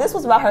 No, this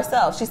was about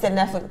herself. She said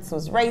Netflix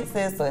was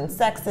racist and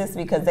sexist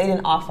because they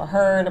didn't offer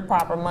her the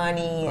proper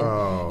money. And, you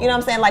know what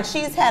I'm saying? Like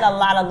she's had a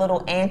lot of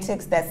little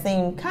antics that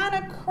seem kind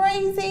of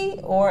crazy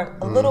or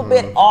a little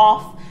bit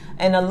off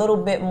and a little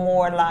bit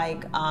more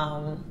like...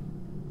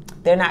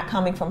 they're not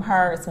coming from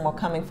her; it's more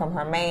coming from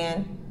her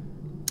man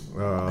 /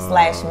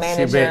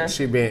 manager.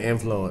 She being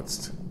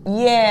influenced.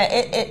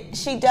 Yeah,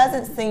 she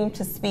doesn't seem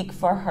to speak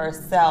for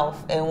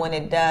herself, and when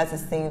it does,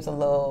 it seems a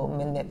little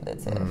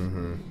manipulative.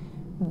 Mm-hmm.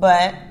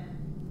 But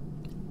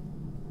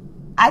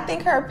I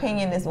think her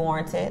opinion is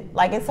warranted.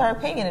 Like it's her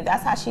opinion, if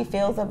that's how she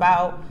feels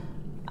about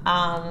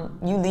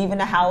you leaving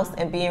the house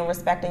and being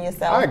respecting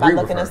yourself by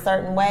looking a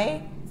certain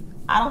way.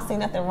 I don't see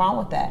nothing wrong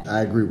with that.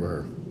 I agree with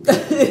her.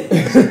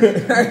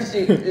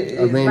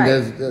 I mean,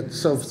 right.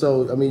 So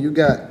I mean, you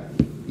got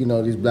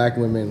these black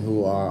women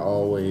who are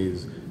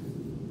always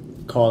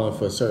calling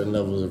for certain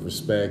levels of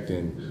respect,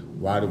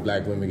 and why do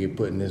black women get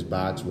put in this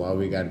box? Why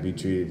we got to be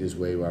treated this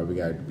way? Why we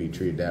got to be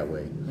treated that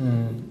way?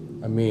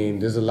 I mean,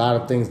 there's a lot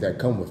of things that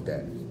come with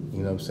that. You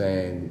know what I'm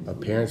saying?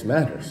 Appearance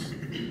matters.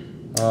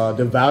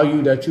 The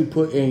value that you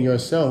put in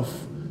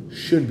yourself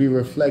should be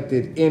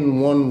reflected in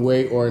one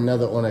way or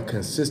another on a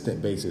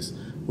consistent basis.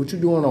 What you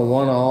do on a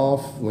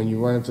one-off when you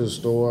run into the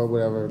store or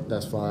whatever,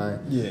 that's fine.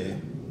 Yeah.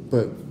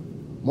 But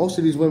most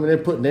of these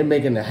women, they're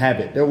making a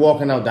habit. They're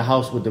walking out the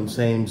house with them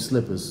same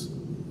slippers.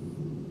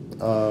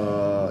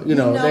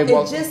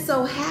 It just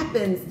so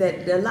happens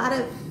that a lot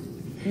of,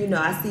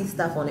 I see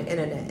stuff on the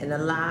internet, and a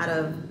lot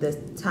of the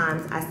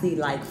times I see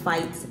like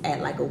fights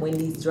at like a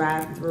Wendy's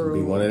drive-through,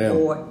 be one of them.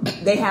 or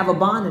they have a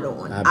bonnet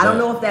on. I don't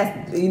know if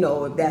that's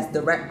if that's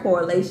direct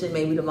correlation.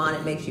 Maybe the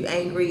bonnet makes you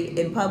angry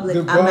in public.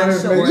 I'm not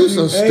sure. You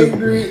so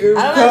stupid.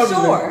 I'm not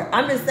sure.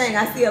 I'm just saying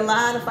I see a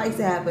lot of fights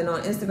happen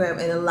on Instagram,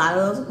 and a lot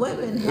of those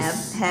women have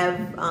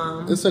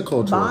it's a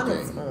cultural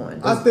bonnets thing.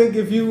 on. I think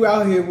if you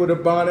out here with a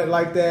bonnet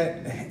like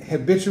that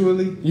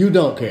habitually, you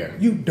don't care.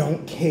 You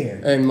don't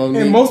care. And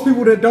most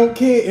people that don't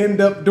care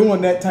end up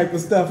doing that type of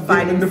stuff,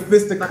 getting the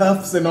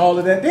fisticuffs and all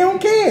of that. They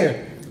don't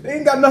care. They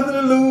ain't got nothing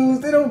to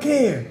lose. They don't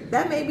care.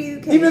 That may be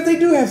the case. Even if they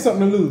do have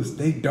something to lose,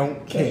 they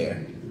don't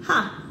care.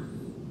 Huh.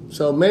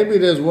 So maybe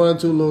there's 1 or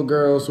 2 little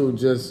girls who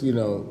just,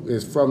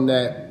 is from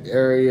that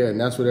area, and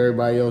that's what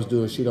everybody else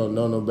do, and she don't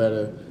know no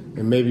better.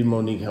 And maybe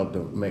Monique helped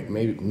them.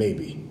 Maybe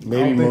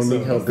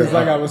Monique helped them. Because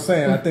like I was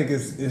saying, I think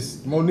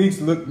it's Monique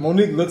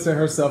looks at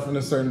herself in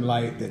a certain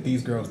light that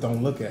these girls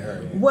don't look at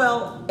her in.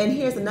 Well, and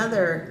here's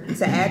another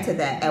to add to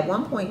that. At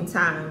one point in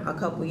time, a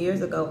couple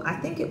years ago, I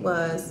think it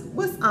was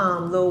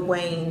Lil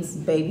Wayne's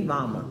baby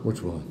mama.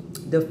 Which one?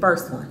 The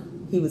first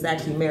one. He was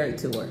actually married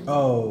to her.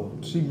 Oh,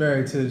 she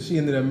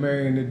ended up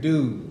marrying the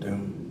dude.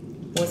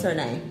 What's her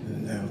name?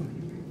 No.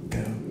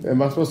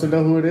 Am I supposed to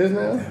know who it is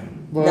now?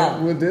 But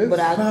No, with this? but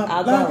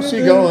I'll go.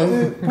 She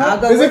going. I'll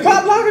go Is with it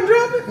Pop, Lock, and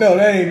Drop It? No,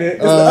 that ain't it.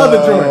 It's the other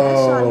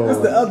joint. It's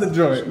the other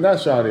joint. Not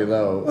Shawty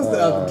Low. What's the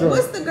other joint?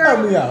 What's the girl?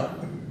 Help me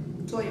out.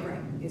 Toya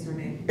Wright is her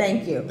name.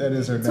 Thank you. That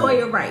is her name.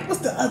 Toya Wright.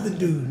 What's the other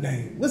dude's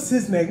name? What's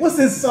his name? What's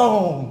his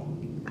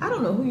song? I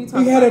don't know who you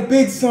talking He about. had a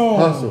big song.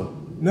 Hustle.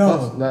 No.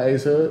 Hustle, not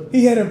Ace Hood.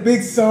 He had a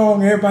big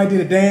song. Everybody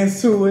did a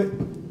dance to it.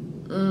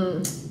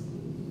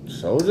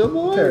 Soldier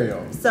Boy? Carry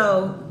on.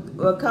 So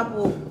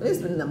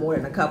it's been more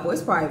than a couple,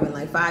 it's probably been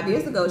like 5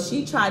 years ago,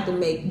 she tried to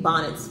make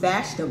bonnets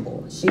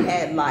fashionable. She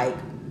had like,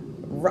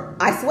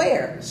 I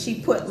swear, she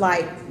put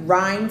like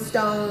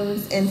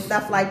rhinestones and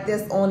stuff like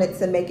this on it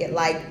to make it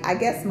like, I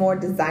guess, more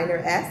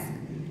designer-esque.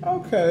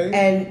 Okay.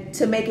 And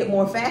to make it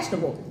more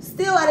fashionable.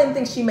 Still, I didn't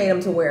think she made them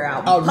to wear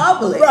out in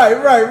public. Right.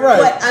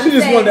 But I'm she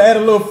just saying, wanted to add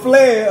a little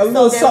flair, a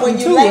little so then something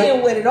when to you laying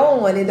it. with it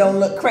on, it don't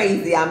look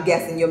crazy. I'm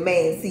guessing your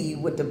man see you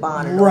with the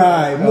bonnet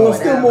Right. on. More,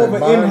 still more of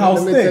an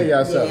in-house Let me thing. tell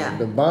y'all something. Yeah.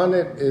 The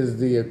bonnet is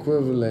the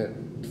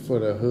equivalent for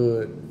the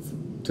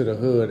hood, to the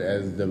hood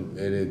as the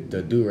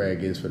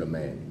do-rag is for the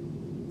man.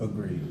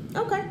 Agreed.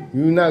 Okay.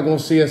 You're not gonna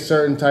see a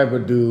certain type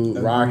of dude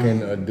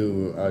rocking a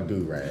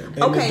do-rag.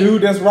 And Okay. the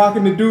dude that's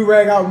rocking the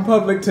do-rag out in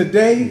public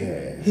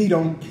today, he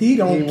don't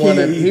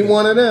care. He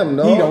one of them,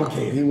 no? He don't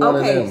care. He one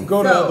of Okay, them.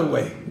 Go the other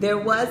way. There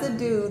was a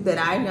dude that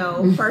I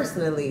know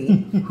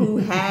personally who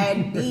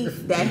had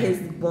beef that his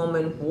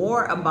woman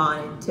wore a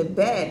bonnet to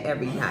bed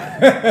every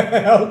night.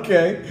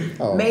 Okay.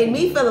 Oh. Made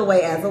me feel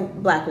away as a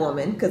black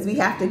woman because we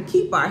have to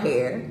keep our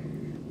hair.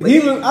 But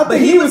I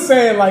think he was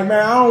saying like,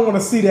 man, I don't want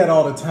to see that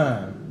all the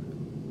time.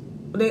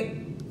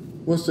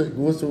 What's the I don't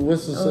tell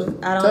them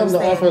to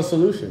understand. offer a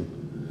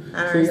solution.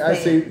 I don't I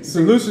understand. see.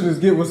 Solution is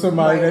get with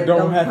somebody that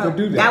don't have to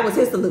do that. That was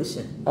his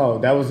solution. Oh,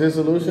 that was his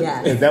solution?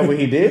 Yeah. Is that what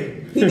he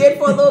did? He did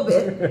for a little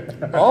bit.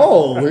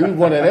 Oh, he was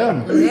one of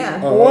them.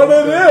 Yeah. Oh, One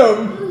of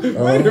them.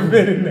 Wait a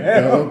minute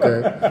now. Oh,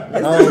 okay.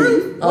 It's the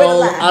truth. With a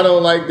lie. I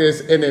don't like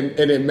this, and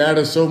it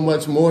matters so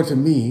much more to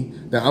me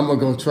that I'm gonna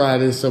go try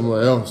this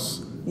somewhere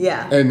else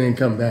Yeah. and then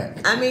come back.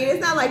 I mean,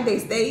 it's not like they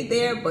stayed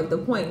there, but the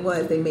point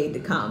was they made the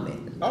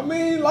comment. I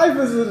mean, life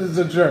is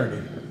a journey.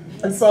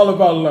 It's all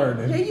about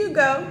learning. Here you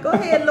go. Go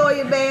ahead,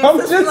 lawyer man. I'm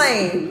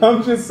Explain.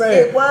 just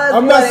saying. It was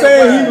I'm what not it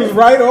saying was. he was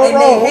right or and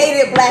wrong. they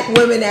hated black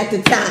women at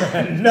the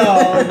time. No,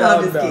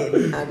 I'm just no.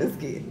 kidding. I'm just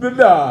kidding.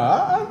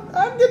 Nah,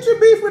 I get your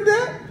beef with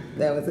that.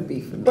 That was a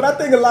beef for me. But I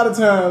think a lot of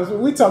times,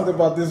 we talked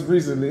about this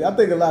recently, I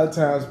think a lot of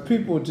times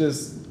people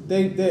just,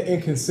 they're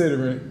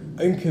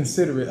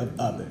inconsiderate of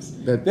others.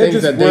 The They're things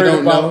just that they worried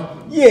don't about,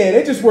 know? Yeah,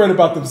 they're just worried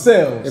about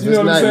themselves. If you it's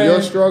know what I'm not saying?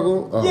 your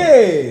struggle, oh,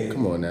 yeah.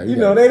 come on now. You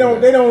know, they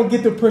don't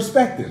get the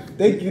perspective.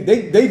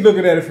 They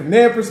looking at it from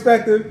their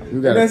perspective.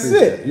 You gotta and that's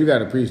preach it. that. You got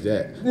to preach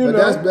that. You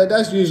But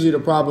that's usually the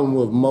problem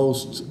with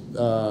most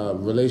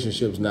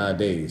relationships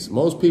nowadays.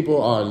 Most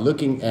people are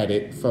looking at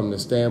it from the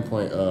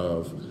standpoint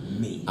of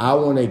Me. I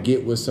want to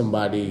get with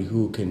somebody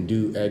who can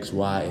do X,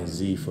 Y, and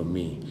Z for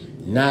me.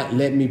 Not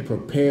let me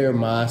prepare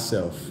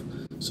myself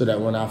so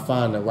that when I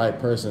find the right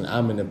person,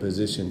 I'm in a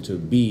position to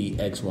be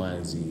X, Y,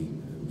 and Z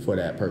for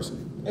that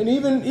person. And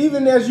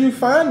even as you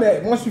find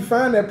that, once you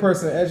find that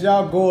person, as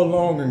y'all go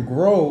along and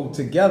grow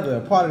together,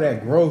 a part of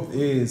that growth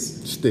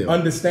is Still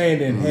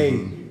understanding, hey,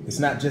 it's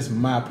not just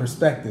my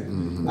perspective.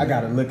 I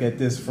got to look at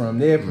this from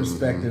their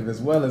perspective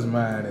as well as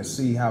mine and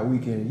see how we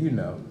can,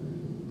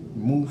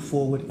 move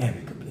forward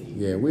amicably.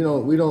 Yeah, we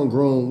don't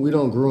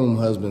groom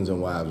husbands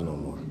and wives no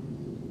more.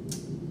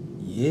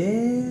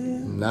 Yeah.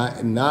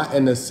 Not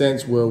in the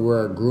sense where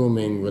we're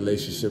grooming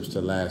relationships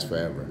to last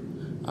forever.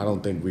 I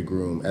don't think we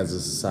groom, as a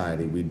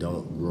society, we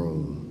don't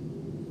groom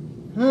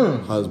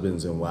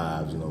husbands and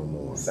wives no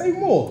more. Say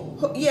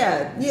more.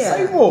 Yeah.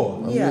 Say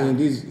more. Yeah.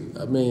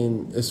 I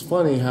mean, it's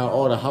funny how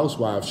all the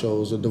housewife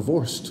shows are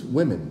divorced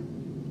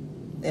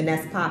women. And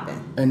that's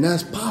popping. And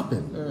that's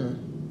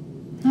popping.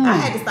 I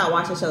had to stop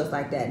watching shows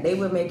like that. They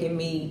were making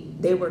me,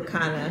 they were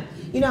kind of,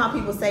 you know how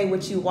people say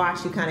what you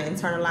watch, you kind of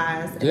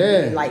internalize? And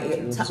Yeah. like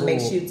it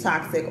makes you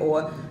toxic,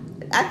 or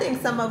I think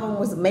some of them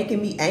was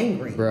making me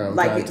angry. Bro, I'm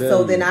like trying to so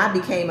tell then you. I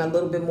became a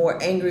little bit more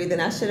angry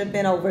than I should have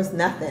been over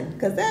nothing.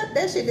 Because that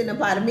shit didn't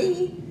apply to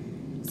me.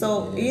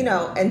 So,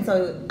 and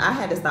so I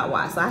had to stop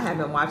watching. So I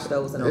haven't watched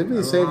those in a It'd be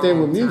the same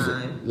thing with music.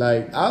 time.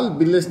 Like, I'll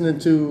be listening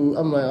to,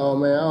 I'm like, oh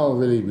man, I don't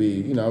really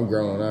be, I'm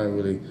grown, I don't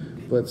really.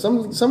 But some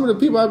of the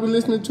people I be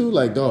listening to,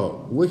 like,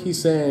 dog, what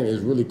he's saying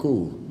is really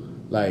cool.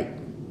 Like,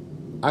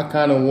 I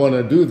kind of want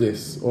to do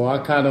this, or I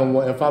kind of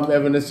want, if I'm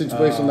ever in a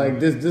situation like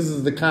this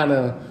is the kind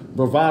of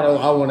bravado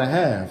I want to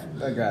have.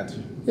 I got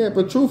you. Yeah,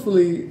 but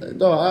truthfully,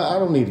 dog, I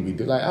don't need to be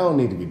I don't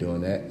need to be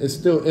doing that. It's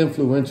still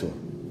influential.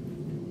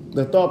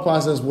 The thought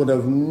process would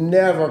have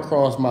never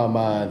crossed my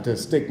mind to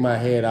stick my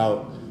head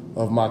out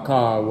of my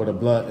car with a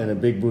blunt and a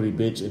big booty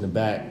bitch in the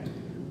back,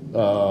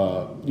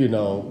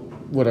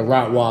 with a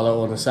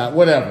Rottweiler on the side,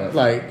 whatever.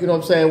 Like, you know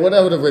what I'm saying?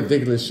 Whatever the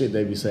ridiculous shit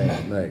they be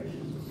saying. Like,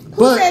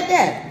 Who said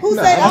that? Who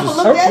said I'm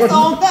gonna look that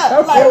song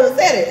up? Like who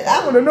said it?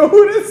 I want to know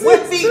who this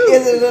what beat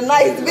is it? A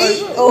nice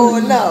beat or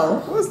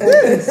no? What's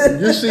this?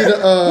 You see the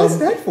What's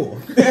that for?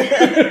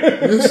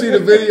 You see the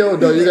video?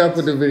 No, you gotta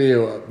put the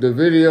video up. The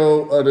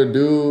video of the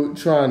dude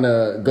trying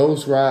to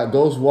ghost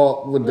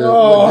walk with the.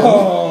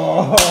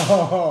 Oh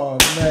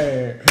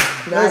man,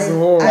 that's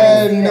horrible.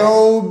 Had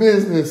no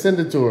business. Send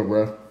it to her,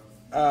 bro.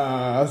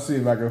 I'll see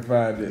if I can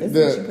find it.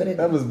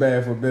 That was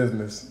bad for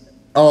business.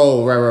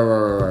 Oh,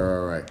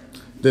 right.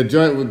 The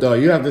joint with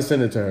you have to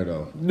send it to her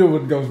though. Knew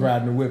what Ghost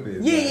riding the whip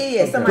is.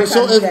 Yeah. Okay.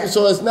 Somebody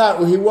So it's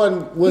not. He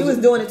wasn't. He was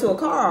doing it to a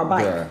car or a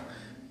bike. Bruh.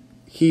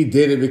 He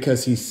did it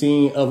because he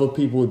seen other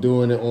people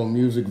doing it on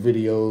music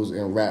videos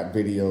and rap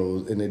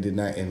videos, and it did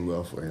not end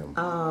well for him.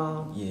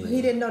 Oh, yeah.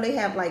 He didn't know they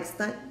have like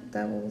stunt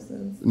doubles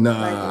and.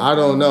 Nah, I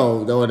don't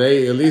know. Though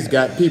they at least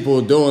got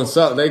people doing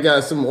something. They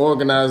got some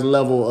organized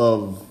level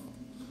of.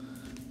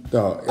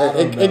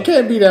 It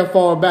can't be that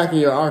far back in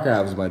your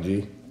archives, my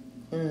G.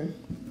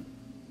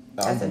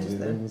 That's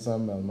interesting.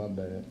 Something else, my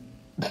bad.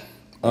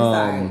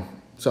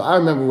 So I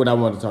remember what I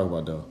wanted to talk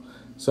about though.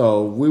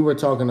 So we were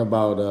talking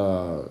about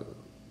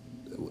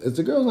is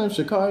the girl's name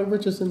Sha'Carri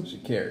Richardson?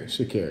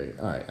 Sha'Carri.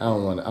 All right. I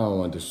don't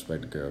want to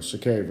disrespect the girl.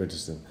 Sha'Carri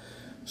Richardson.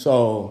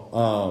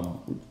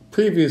 So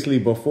previously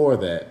before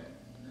that,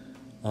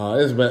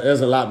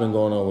 there's a lot been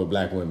going on with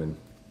black women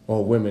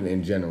or women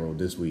in general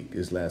this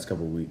last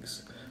couple of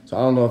weeks. So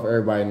I don't know if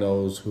everybody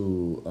knows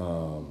who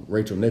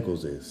Rachel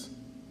Nichols is.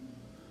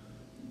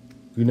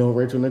 You know who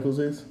Rachel Nichols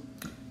is?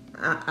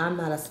 I'm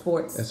not a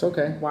sports. That's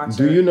okay.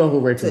 Watcher. Do you know who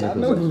Rachel Nichols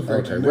know is? who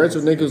Rachel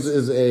Rachel Nichols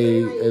is an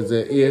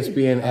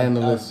ESPN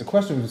analyst. The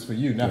question was for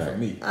you, not for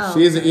me. Oh,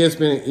 she is an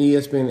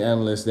ESPN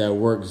analyst that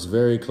works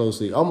very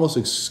closely, almost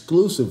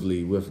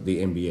exclusively with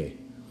the NBA.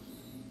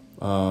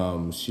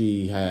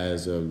 She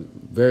has a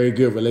very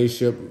good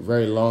relationship,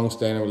 very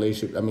long-standing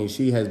relationship. I mean,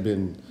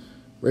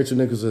 Rachel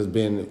Nichols has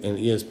been in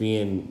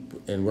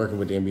ESPN and working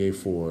with the NBA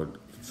for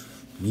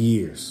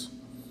years.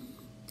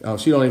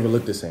 She don't even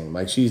look the same.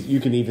 Like you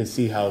can even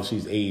see how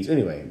she's aged.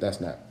 Anyway, that's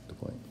not the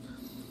point.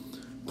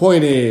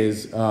 Point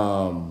is,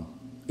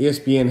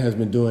 ESPN has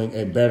been doing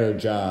a better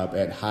job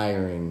at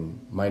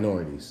hiring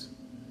minorities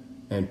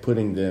and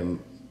putting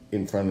them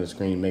in front of the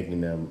screen,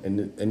 making them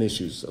an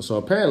issue. So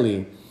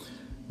apparently,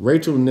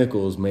 Rachel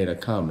Nichols made a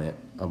comment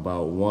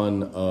about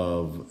one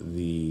of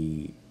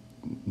the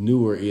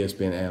newer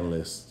ESPN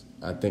analysts.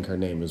 I think her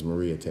name is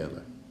Maria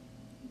Taylor,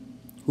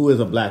 who is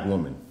a black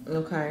woman.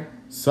 Okay.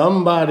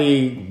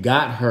 Somebody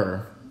got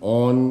her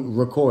on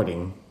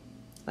recording.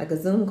 Like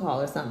a Zoom call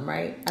or something,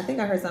 right? I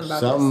think I heard something about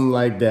something this.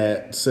 Like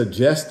that,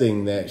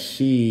 suggesting that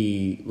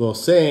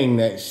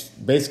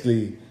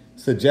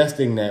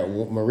suggesting that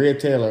Maria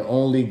Taylor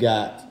only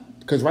got,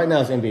 because right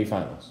now it's NBA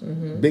Finals.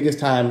 Mm-hmm. Biggest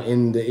time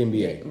in the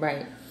NBA.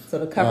 Right. So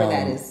to cover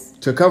that is...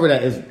 To cover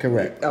that is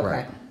correct. Okay.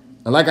 Right.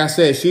 And like I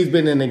said, she's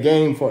been in the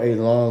game for a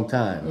long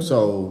time. Mm-hmm.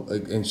 So,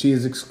 and she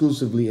is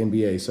exclusively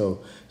NBA.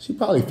 So she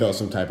probably felt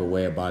some type of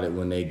way about it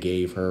when they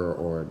gave her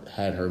or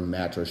had her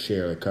match or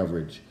share the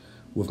coverage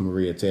with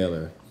Maria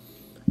Taylor.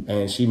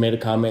 And she made a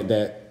comment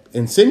that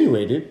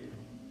insinuated,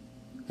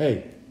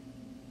 hey,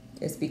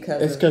 it's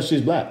because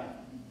she's black.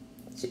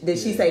 Did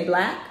she say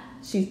black?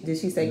 Did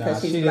she say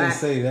because she's black? She didn't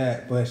say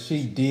that, but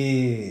she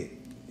did.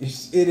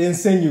 It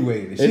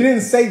insinuated. She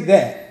didn't say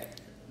that.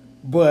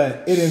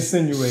 But it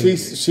insinuated.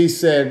 She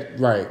said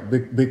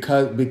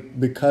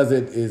because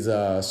it is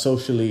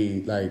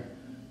socially like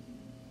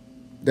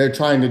they're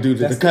trying to do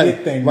the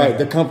thing, right.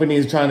 The company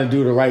is trying to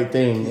do the right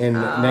thing,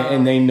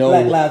 and they know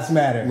Black Lives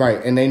Matter,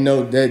 right? And they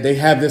know that they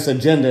have this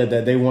agenda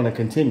that they want to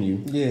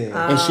continue.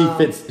 Yeah, and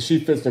she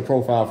fits the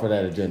profile for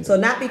that agenda. So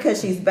not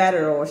because she's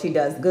better or she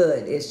does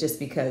good, it's just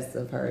because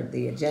of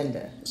the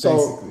agenda.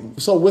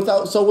 So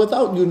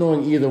without you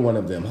knowing either one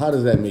of them, how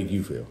does that make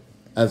you feel?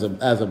 As a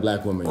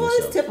black woman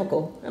yourself? It's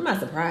typical. I'm not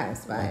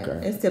surprised by it.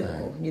 It's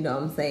typical. Right. You know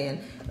what I'm saying?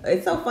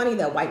 It's so funny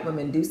that white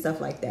women do stuff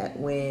like that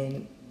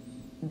when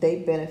they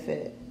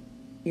benefit.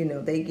 You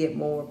know, they get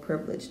more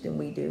privilege than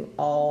we do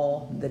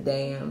all the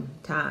damn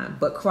time,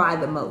 but cry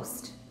the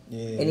most.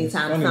 Yeah, anytime it's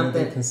funny something. That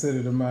they're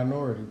considered a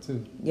minority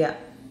too. Yeah.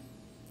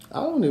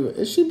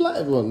 Is she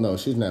black? Well, no,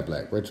 she's not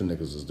black. Rachel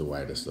Nichols is the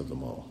whitest of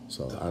them all.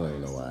 So I don't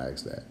even know why I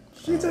asked that.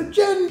 She's a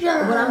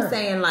ginger. But I'm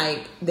saying,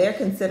 like, they're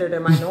considered a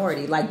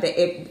minority. Like,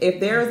 if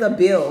there's a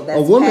bill that's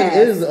a woman passed,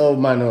 is a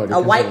minority. A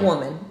white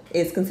woman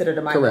is considered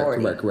a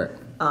minority. Correct.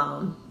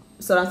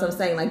 So that's what I'm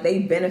saying. Like, they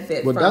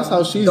benefit from that's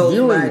how she's those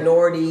viewing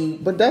minority.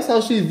 But that's how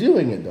she's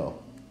viewing it, though.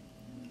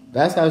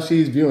 That's how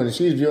she's viewing it.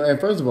 And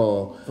first of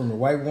all, from a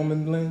white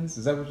woman lens,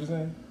 is that what you're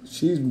saying?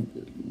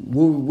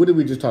 What did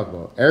we just talk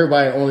about?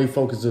 Everybody only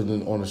focuses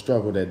on the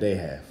struggle that they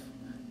have.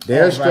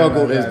 Their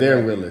struggle is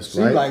their realist,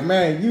 right? She's like,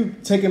 man, you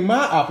taking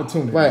my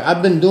opportunity. Right,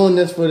 I've been doing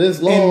this for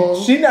this long.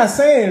 And she's not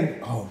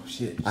saying, oh,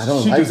 shit,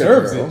 she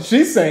deserves it.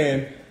 She's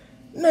saying,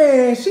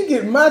 man, she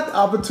getting my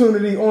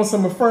opportunity on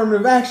some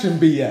affirmative action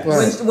BS.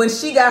 Right. When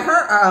she got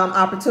her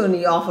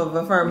opportunity off of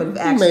affirmative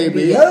action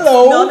maybe. BS.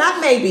 Hello. No, not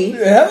maybe.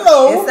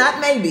 Hello. It's not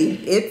maybe.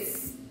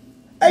 It's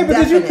Hey, but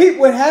did you peep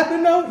what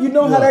happened though? You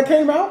know how that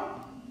came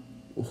out?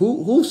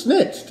 Who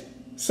snitched?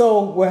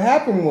 So what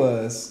happened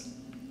was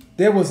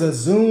there was a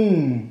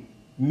Zoom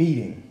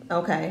meeting.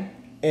 Okay.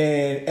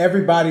 And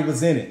everybody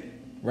was in it,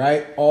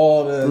 right?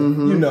 All the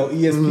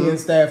ESPN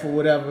staff or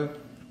whatever.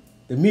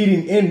 The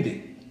meeting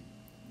ended.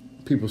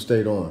 People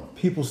stayed on.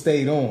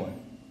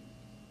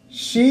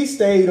 She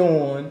stayed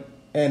on,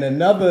 and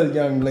another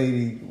young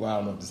lady, well, I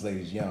don't know if this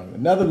lady's young,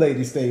 another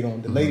lady stayed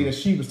on, the lady that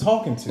she was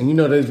talking to. And you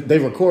know, they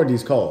record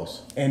these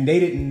calls. And they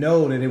didn't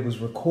know that it was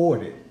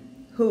recorded.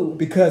 Who?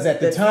 Because at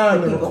the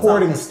time, the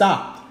recording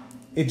stopped.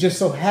 It just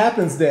so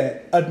happens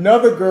that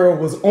another girl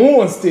was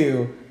on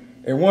still,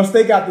 and once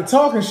they got to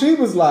talking, she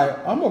was like,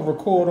 I'm going to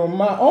record on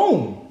my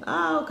own.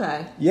 Oh,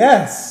 okay.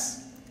 Yes.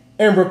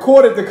 And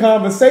recorded the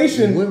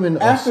conversation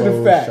Women after are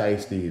so the fact.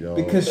 shiesty, though.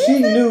 Because she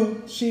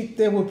knew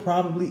there were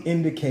probably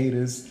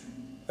indicators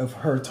of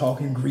her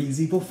talking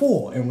greasy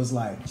before and was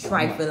like,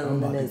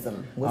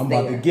 Trifflin'ism. I'm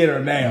about to get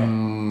her now.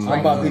 I'm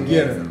about to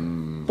get her.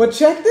 But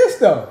check this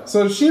though.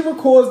 So she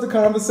records the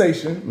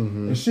conversation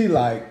and she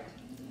like,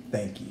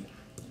 thank you.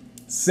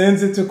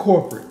 Sends it to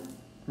corporate,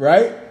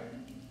 right?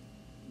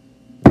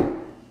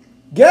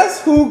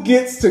 Guess who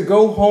gets to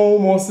go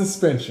home on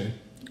suspension?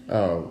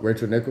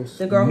 Rachel Nichols?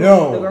 The girl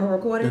who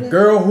recorded it? The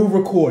girl who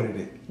recorded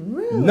it.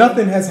 Really?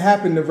 Nothing has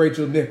happened to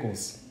Rachel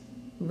Nichols.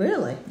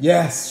 Really?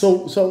 Yes.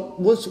 So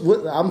what?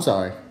 I'm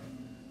sorry.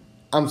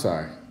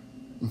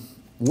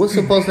 What's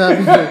supposed to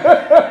happen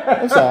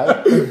to... I'm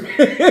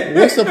sorry.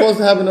 What's supposed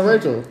to happen to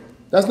Rachel?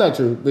 That's not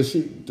true. But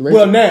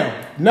well,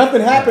 now,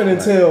 nothing happened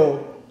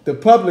until the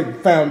public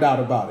found out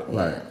about it.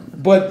 Right.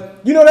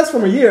 But, that's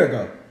from a year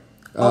ago.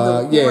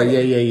 Yeah.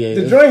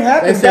 The joint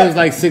happened. That was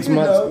like 6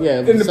 months.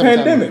 In the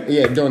pandemic.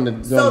 Yeah, during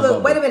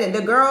the wait a minute.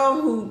 The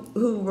girl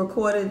who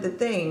recorded the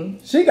thing,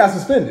 she got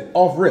suspended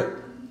off rip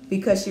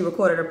because she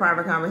recorded a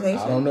private conversation.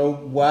 I don't know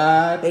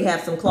why. They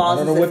have some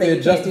clauses that say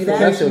you can't do that.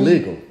 That's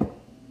illegal.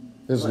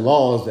 There's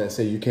laws that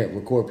say you can't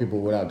record people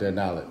without their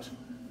knowledge.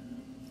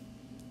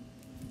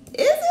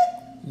 Is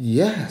it?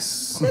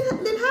 Yes. Then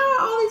how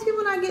are all these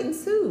people not getting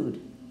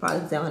sued? Probably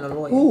because they don't have a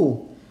lawyer.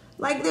 Ooh.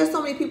 Like, there's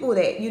so many people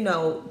that,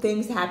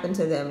 things happen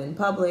to them in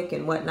public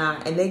and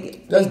whatnot, and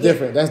That's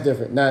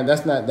different. No,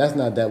 that's not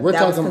that. We're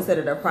talking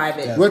considered a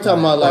private. We're talking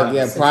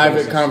about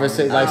private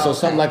conversation,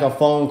 something like a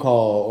phone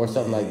call or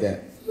something like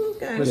that.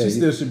 Okay. But she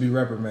still should be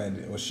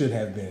reprimanded, or should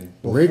have been.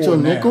 Rachel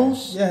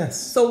Nichols? Yes.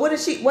 So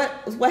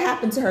what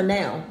happened to her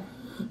now?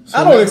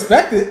 I don't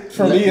expect it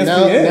from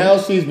ESPN. Now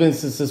she's been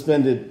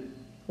suspended.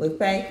 With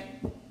pay?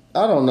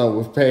 I don't know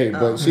with pay,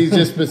 but she's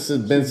just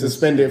been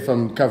suspended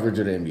from coverage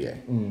of the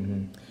NBA.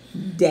 Mm-hmm.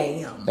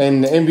 Damn.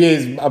 And the NBA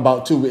is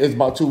about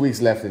 2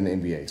 weeks left in the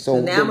NBA. So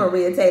now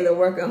Maria Taylor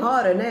working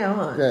harder now,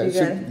 huh? Yeah,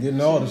 she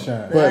getting all the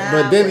shine.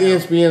 But then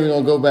ESPN is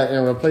gonna go back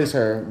and replace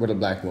her with a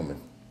black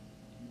woman.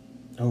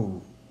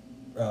 Oh,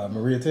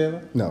 Maria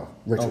Taylor? No,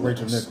 Rachel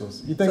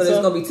Nichols. You think so?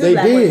 There's gonna be two they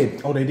black did.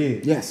 women. Oh, they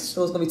did. Yes.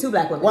 So it's gonna be two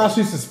black women. While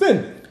she's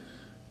suspended.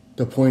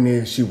 The point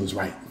is, she was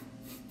right.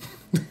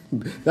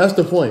 That's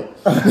the point.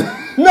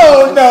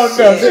 No,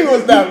 she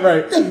was not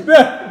right.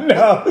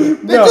 No.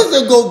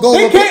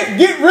 They can't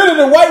get rid of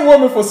the white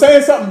woman for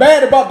saying something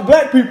bad about the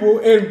black people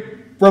and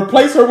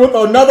replace her with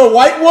another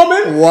white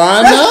woman.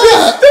 Why That's not?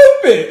 just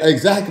stupid.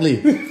 Exactly.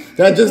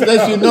 That just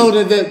lets you know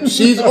that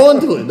she's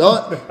onto it.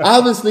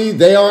 Obviously,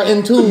 they are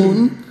in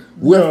tune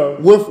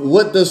with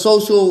what the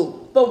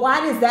social. But why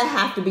does that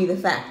have to be the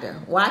factor?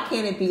 Why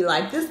can't it be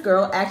like, this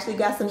girl actually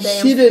got some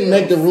damn She didn't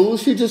skills. make the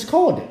rules. She just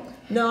called it.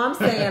 No, I'm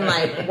saying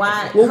like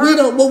why? Well, we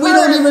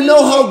don't even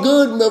know how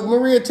good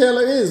Maria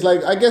Taylor is.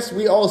 Like, I guess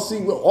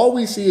all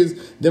we see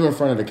is them in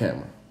front of the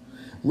camera.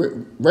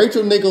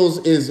 Rachel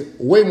Nichols is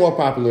way more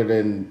popular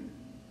than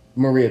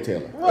Maria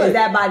Taylor. Right. Is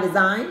that by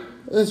design?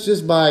 It's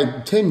just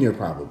by tenure,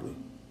 probably.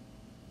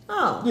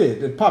 Oh, yeah,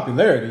 the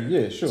popularity,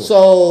 yeah, sure.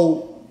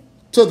 So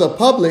to the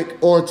public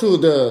or to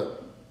the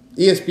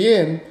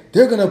ESPN,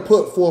 they're gonna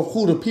put forth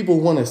who the people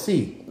want to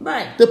see.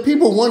 Right. The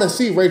people want to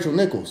see Rachel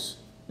Nichols.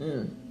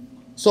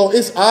 So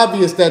it's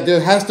obvious that there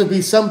has to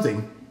be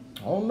something.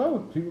 I don't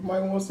know. People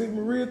might want to see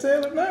Maria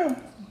Taylor now.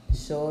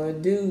 Sure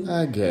do.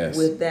 I guess.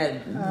 With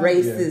that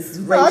racist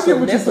No, I get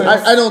what you're saying.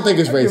 I don't think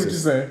it's I get what racist. you're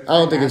saying. I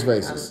don't think it's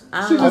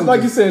racist. She just,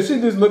 like you said, she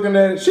just looking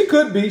at it. She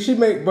could be.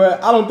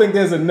 But I don't think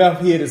there's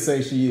enough here to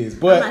say she is.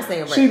 But I'm not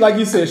saying she, like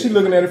you said, she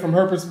looking at it from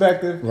her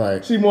perspective.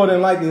 Right. She more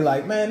than likely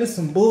like, man, this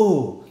some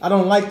bull. I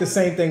don't like the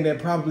same thing that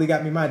probably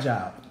got me my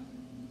job.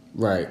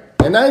 Right.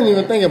 And I didn't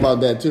even think about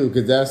that too,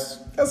 because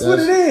that's what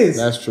it is.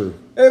 That's true.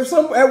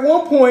 At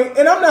one point,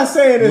 and I'm not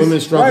saying it's women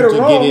struggle right or to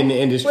wrong, get in the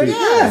industry. But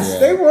yes,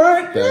 they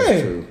weren't.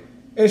 That's true.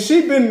 And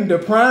she been the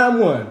prime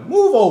one.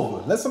 Move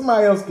over. Let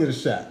somebody else get a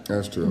shot.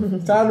 That's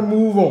true. Time to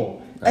move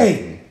on.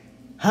 Hey,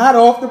 hot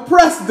off the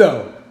press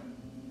though.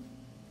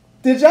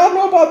 Did y'all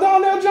know about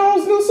Donnell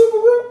Jones' new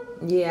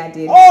supergroup? Yeah, I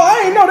did. Oh,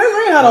 I ain't know. They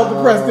ran hot off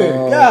the press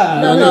then.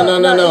 God.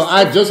 No.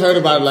 I just heard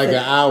about it like an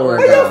hour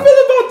How ago. y'all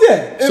feel about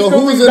that? So it's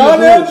who's be in Donnell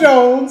the group?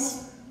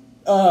 Jones,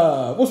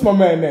 what's my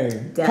man name?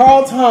 Definitely.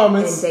 Carl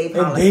Thomas And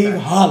and Dave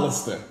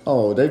Hollister.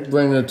 Oh, they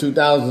bring the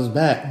 2000s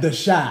back. The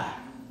Shy.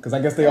 Because I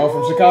guess they all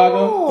from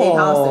Chicago. Dave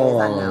Hollister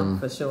is, I know,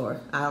 for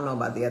sure. I don't know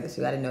about the other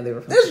two. I didn't know they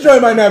were from This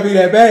joint might not be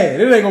that bad.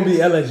 It ain't going to be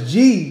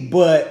LSG,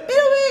 but...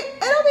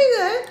 It'll be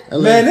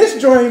good. Man, this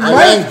joint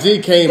might...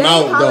 LSG came Dave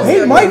out, though. Hollister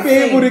He might be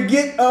able to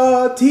get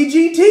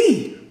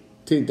TGT.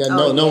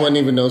 No one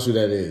even knows who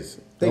that is.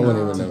 No one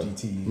even knows.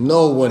 TGT.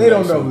 No one They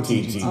knows don't know who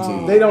who TGT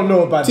TGT. is. They don't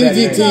know about that.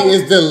 TGT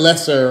is the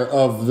lesser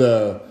of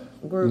the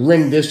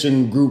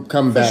rendition group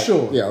comeback. For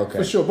sure. Yeah, okay.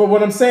 For sure. But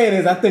what I'm saying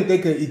is I think they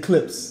could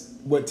eclipse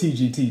what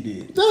TGT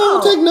did. They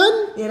don't take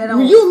nothing. Yeah, they I don't.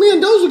 mean, you and me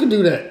and Doja can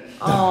do that.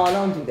 Oh,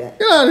 don't do that.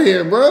 Get out of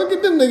here, bro.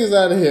 Get them niggas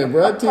out of here,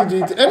 bro.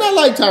 TGT. And I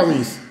like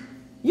Tyrese.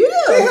 You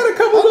do. They had a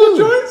couple I little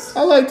do. joints.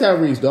 I like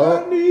Tyrese,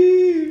 dog.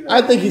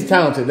 I think he's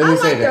talented. Let me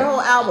say like that. their whole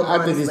album.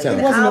 I think he's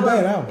honestly. talented. It wasn't a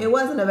bad album. It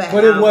wasn't a bad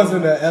But album. it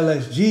wasn't a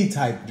LSG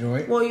type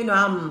joint. Well, you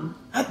know,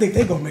 I think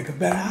they're going to make a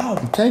better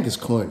album. Tank is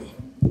corny.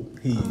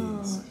 He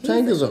is.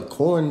 Tank is a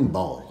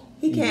cornball.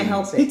 he can't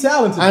help it. He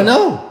talented. I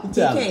though. know. He He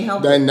talented. can't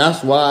help it. And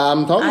that's why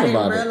I'm talking I didn't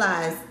about it.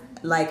 realize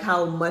like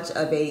how much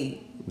of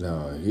a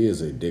No, he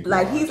is a dick.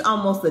 like wad. he's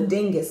almost a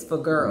dingus for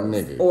girls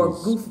Nigga, or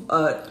he's- goof.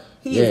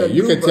 He Yeah, is a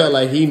you can goober tell,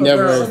 like, he for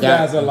never girls. Some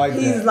guys are like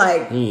He's that.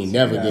 like He ain't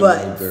never getting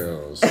But- no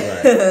girls. Right,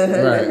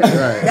 right.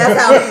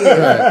 that's how he is.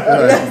 Right.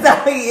 That's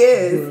how he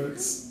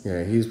is.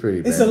 Yeah, he's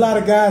pretty bad. It's a lot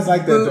of guys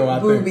like that, though,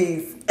 I think.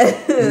 Boobies.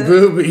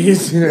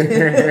 Boobies.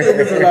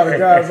 It's a lot of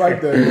guys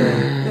like that,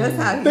 though. That's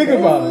how he Think is.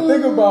 about it.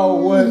 Think about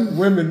what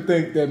women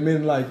think that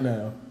men like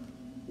now.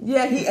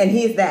 Yeah,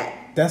 he's that.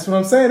 That's what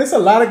I'm saying. It's a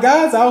lot of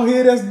guys out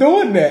here that's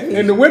doing that.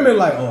 And the women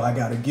like, oh, I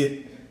got to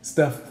get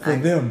stuff for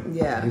them.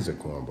 Yeah. He's a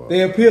cornball.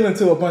 They appealing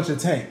to a bunch of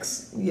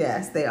tanks.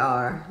 Yes, they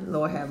are.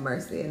 Lord have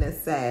mercy, and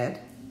it's sad.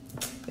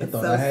 I It's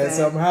thought so I had sad.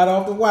 something hot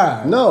off the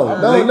wire. No,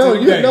 I'm late to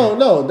the game.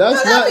 no.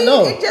 That's No, not I mean,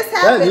 no. it just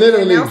That happened, the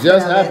literally announcement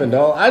just of it. happened,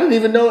 dog. I didn't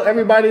even know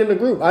everybody in the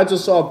group. I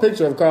just saw a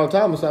picture of Carl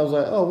Thomas. I was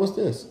like, oh, what's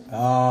this?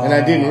 Oh, And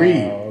I didn't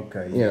read.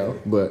 Okay. You know,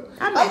 but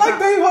I like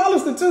Dave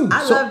Hollister, too.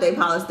 I love Dave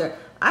Hollister.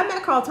 I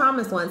met Carl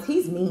Thomas once.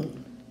 He's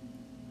mean.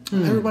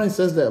 everybody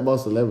says that about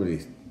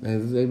celebrities.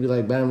 They be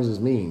like, Bama's is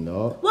mean,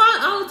 dog. Well,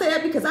 I don't say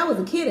that because I was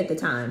a kid at the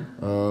time.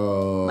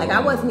 Oh. Like I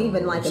wasn't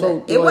even like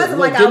So, it wasn't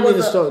like I give me was.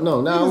 the story. No,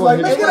 He now I was want like,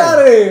 to man, hear get out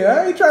of here.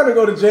 I ain't trying to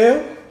go to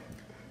jail.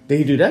 Did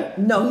he do that?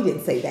 No, he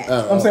didn't say that.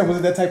 I'm saying, was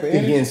it that type of Did he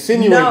energy?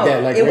 insinuate No,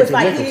 that like it was Richard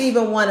like Nichols? he didn't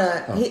even want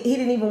to. He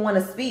didn't even want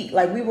to speak.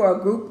 Like we were a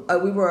group.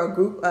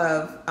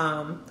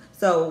 Of.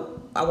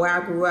 So where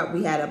I grew up,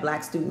 we had a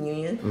black student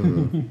union.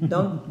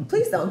 Mm-hmm.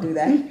 Please don't do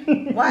that.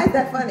 Why is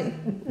that funny?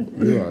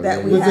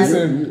 That we Was had. this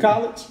in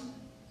college?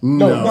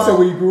 No. You said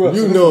where you grew up.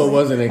 You So know this it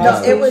wasn't in No,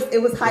 college.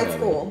 it was high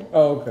school.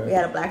 Oh, We okay.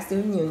 had a black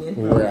student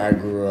union, Where I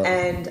grew up.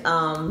 and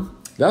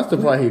That's the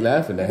part he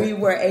laughing at. we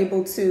were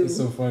able to. It's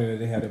so funny that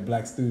they had a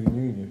black student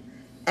union.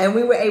 And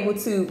we were able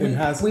to. In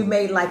high school. We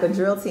made like a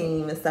drill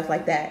team and stuff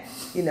like that.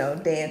 You know,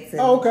 dancing.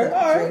 Oh, okay.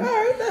 All right.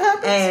 That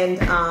happens.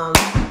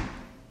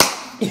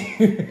 And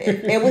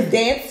it was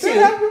dance That too.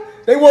 happened.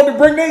 They wanted to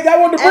bring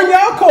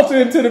y'all culture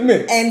into the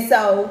mix. And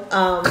so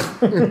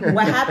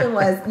what happened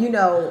was, you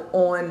know,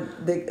 on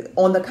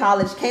the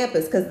college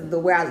campus, because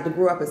where I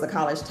grew up is a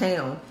college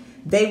town,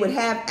 they would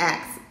have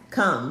acts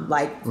come,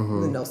 like you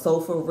know,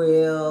 Soul for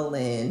Real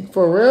and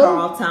For real?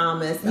 Carl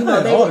Thomas. You I know,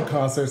 had they all would, the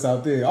concerts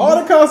out there.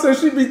 All the concerts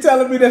she be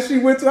telling me that she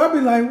went to, I'd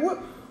be like, what?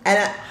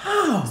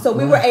 and so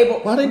we were able.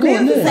 Why they needless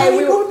going to there? say, Why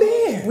we they were- go there?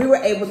 We were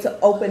able to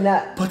open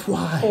up But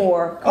why?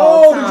 for Carl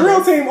Oh, Thomas. the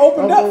drill team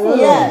opened up for them.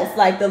 Yes,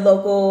 like the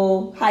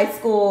local high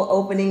school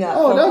opening up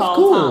Oh, for that's Carl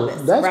cool.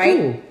 Thomas. That's right?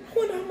 cool. I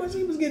wonder how much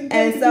he was getting paid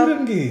And to so, do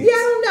them gigs. yeah,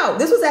 I don't know.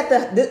 This was at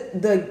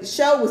the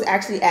show was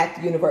actually at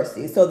the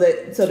university. So the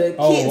kids,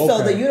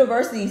 so okay. the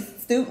university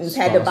students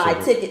had to buy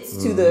Sponsored.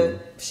 tickets to the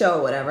show,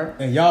 or whatever.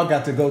 And y'all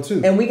got to go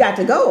too. And we got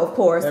to go, of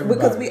course, Everybody.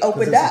 because we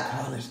opened 'Cause it's up.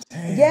 a college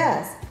town.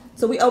 Yes.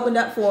 So we opened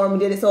up for him. We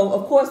did it. So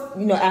of course,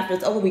 you know, after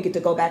it's over, we get to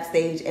go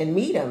backstage and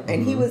meet him.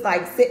 And he was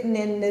like sitting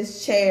in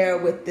this chair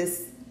with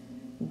this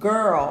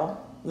girl.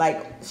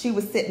 Like she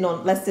was sitting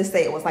on, let's just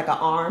say it was like an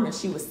arm, and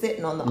she was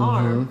sitting on the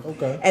arm.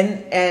 Okay.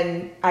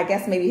 And I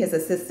guess maybe his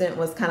assistant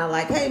was kind of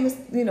like, hey, Miss,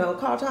 you know,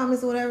 Carl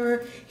Thomas or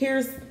whatever.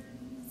 Here's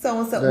so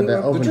and so. That We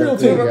opened drill up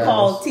team to we were guys.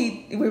 called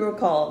we were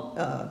called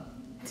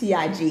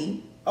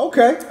TIG.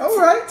 Okay. All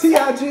right.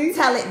 TIG.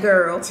 Tell It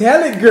Girl.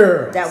 Tell it,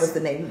 girl. That was the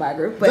name of our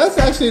group. But That's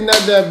actually not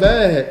that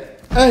bad.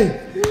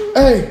 Hey,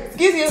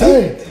 excuse you.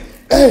 hey.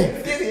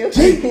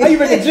 Excuse you. How you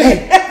make a G?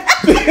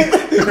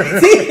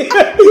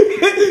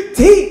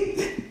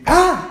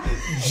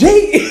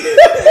 T-I-G.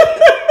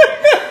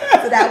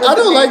 So that was I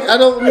the don't name. like. I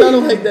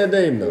don't hate that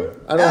name though.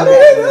 I don't. I hate mean,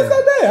 that that's name.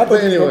 not bad. I thought But you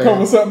was anyway. gonna come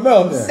with something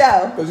else.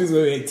 So Because she's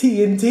gonna be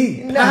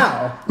TNT.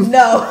 Pow.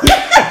 no.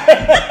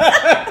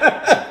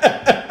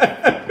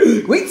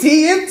 We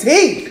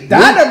TNT.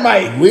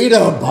 Dynamite. We the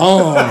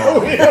bomb.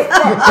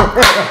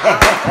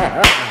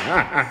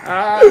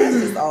 That's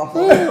just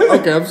awful.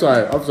 Okay, I'm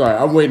sorry.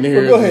 I'm waiting to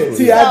hear. Go ahead. this.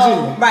 TIG.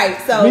 So, right.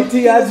 So Meet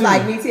he was TIG.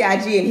 like, meet TIG,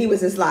 and he was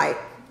just like,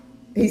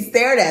 He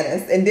stared at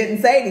us and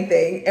didn't say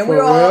anything, and we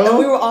For were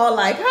real? all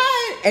like,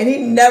 "Hi," and he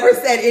never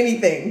said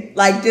anything.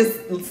 Like just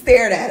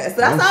stared at us.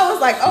 So that's how I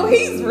was like, "Oh,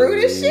 he's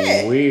rude as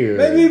shit." Weird.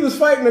 Maybe he was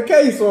fighting a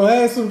case or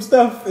had some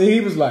stuff, and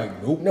he was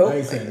like, "Nope, I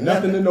ain't saying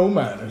nothing to no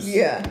minors."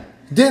 Yeah.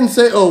 Didn't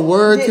say a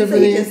word, Didn't say,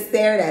 Tiffany. he just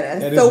stared at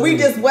us. That So is we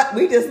weird. just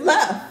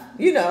left,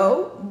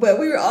 but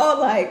we were all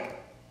like,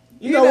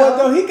 You know what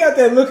though? He got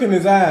that look in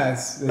his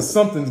eyes. There's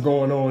something's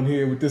going on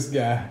here with this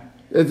guy.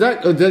 Is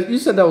that, you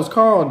said that was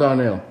Carl or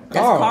Donnell?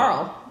 That's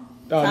Carl.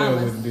 Donnell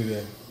Thomas. wouldn't do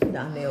that.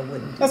 Donnell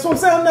wouldn't. That's what I'm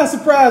saying. I'm not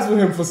surprised with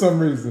him for some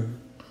reason.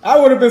 I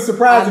would have been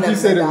surprised if you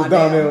said it was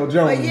Donnell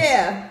Jones. But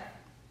yeah.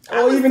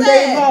 I Or was even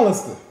saying, Dave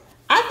Hollister.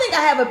 I think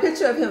I have a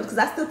picture of him because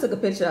I still took a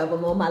picture of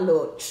him on my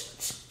little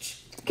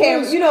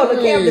camera. You know,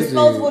 the camera Crazy.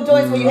 disposable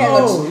joints where you have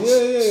Oh,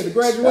 yeah, the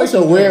graduation. That's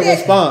a weird Yeah.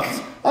 response.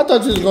 I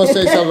thought you was gonna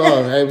say something.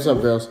 Oh, hey, what's up,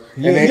 girls?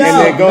 And then, No, and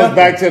then it goes nothing.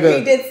 back to He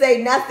the. did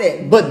say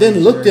nothing. But then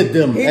looked at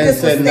them He and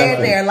just was said standing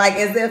nothing. there like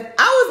as if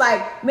I was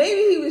like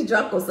maybe he was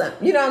drunk or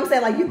something. You know what I'm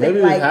saying? Like you think Maybe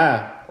he was like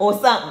high. or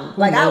something.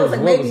 Like I knows was like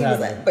what maybe was he was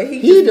happening? like, but he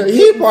He just he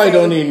didn't probably say-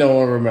 don't even know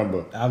or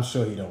remember. I'm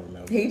sure he don't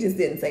remember. He just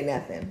didn't say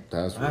nothing.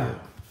 That's weird.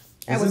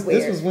 That Is was this,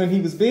 weird. This was when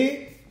he was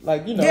big?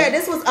 Like, you know. Yeah,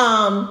 this was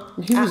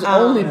He was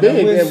only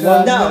big wish at I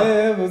one.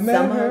 never met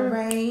Summer her.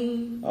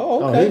 rain.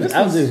 Oh, Oh, okay. he was- This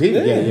I was just- he-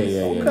 yeah.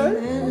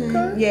 Okay.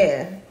 Okay.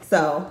 Yeah.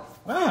 So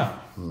Wow.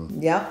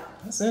 yep.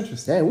 That's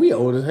interesting. Dang, we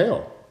old as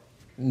hell.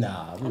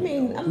 Nah. I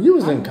mean, You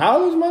was in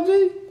college, my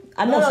G?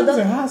 I No, know she was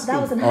that in high school.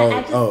 That was in Oh, high.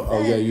 I just oh,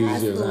 said yeah, you high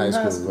was in school. high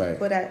school, right.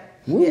 But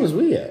Where yeah. was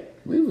we at?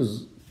 We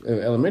was in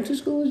elementary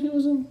school when she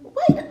was in.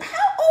 Wait,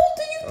 how old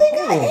do you think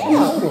I am?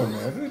 Hold on,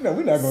 man.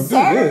 We're not going to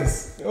Sir? do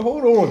this.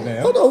 Hold on,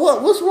 man. Hold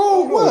on, what's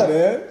wrong Hold on, with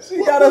man.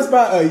 She got us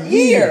by a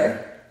year.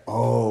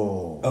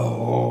 Oh.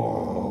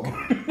 Oh.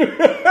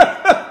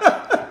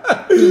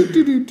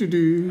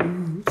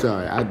 Do.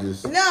 Sorry, I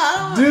just. No,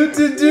 I don't.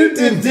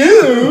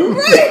 Do.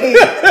 Wait,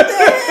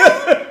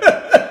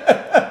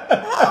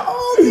 how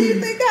old do you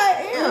think I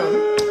am?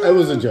 It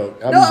was a joke.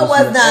 No, it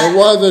was not. It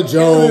was a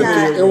joke.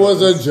 not. It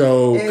was a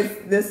joke.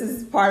 This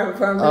is part of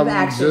affirmative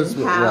action. just-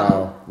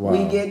 How wow.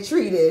 we get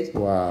treated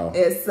Wow.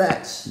 as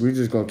such. We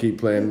just gonna keep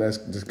playing this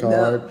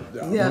card.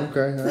 Yeah.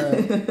 Okay. All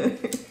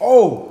right.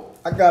 Oh,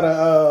 I got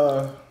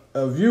a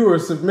viewer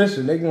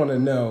submission. They want to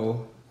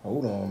know.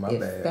 Hold on, my If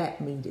bad.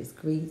 fat meat is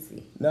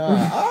greasy.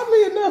 Nah,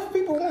 oddly enough,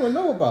 people want to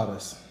know about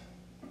us.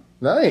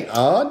 That ain't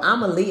odd.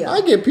 I'm a Leo.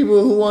 I get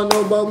people who want to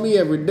know about me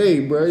every day,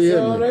 bro. You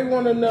So hear me? they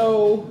want to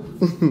know.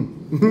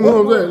 You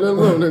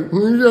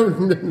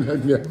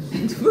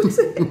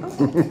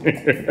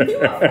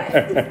all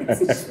right?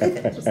 Just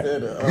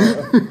had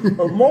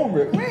a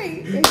moment.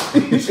 Wait.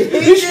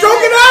 He's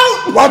stroking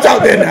out. Watch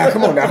out there now.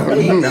 Come on now. I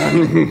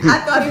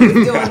thought he was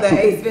doing the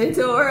Ace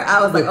Ventura.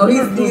 I was like, oh,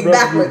 he's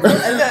backwards.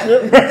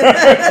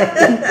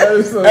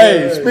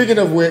 Hey, speaking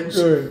of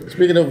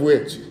Good.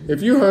 which,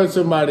 if you heard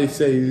somebody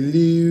say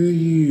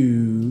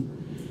you,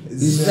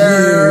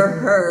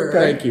 Sir.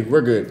 thank you.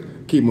 We're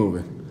good. Keep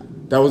moving.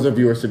 That was a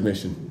viewer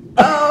submission.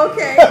 Oh,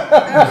 okay. All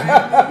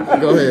right.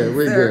 Go ahead.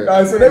 We're Sir. good.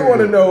 All right, so they want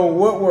to know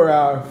what were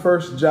our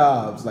first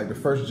jobs, like the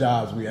first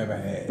jobs we ever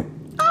had.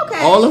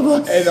 Okay. All of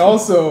us. And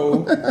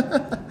also,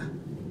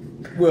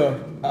 well,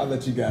 I'll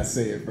let you guys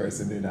say it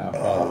first, and then I'll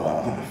follow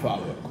up with the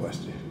follow-up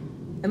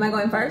question. Am I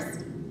going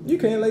first? You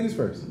can, ladies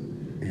first.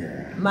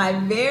 My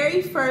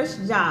very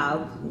first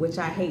job, which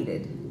I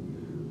hated,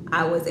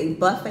 I was a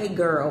buffet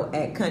girl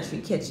at Country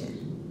Kitchen.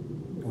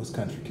 It was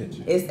Country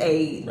Kitchen. It's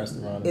a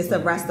Restaurant. It's a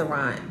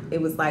restaurant.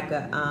 It was like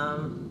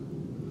a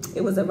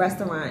it was a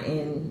restaurant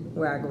in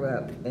where I grew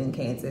up in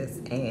Kansas,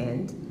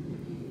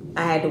 and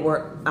I had to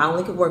work. I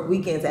only could work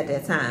weekends at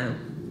that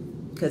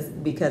time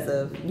because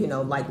of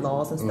like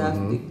laws and stuff.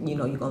 You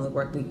can only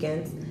work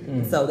weekends.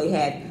 And so they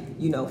had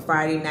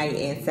Friday night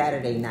and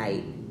Saturday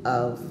night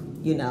of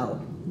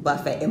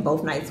buffet, and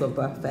both nights were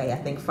buffet. I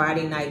think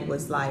Friday night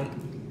was like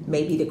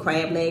maybe the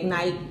crab leg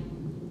night.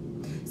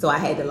 So I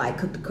had to like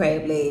cook the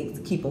crab legs,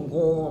 keep them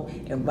warm,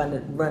 and run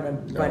it.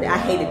 I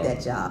hated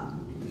that job.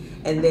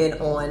 And then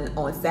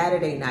on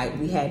Saturday night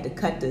we had to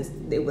cut this.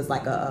 It was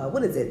like a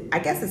what is it? I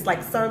guess it's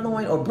like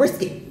sirloin or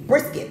brisket.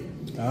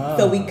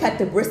 So we cut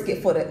the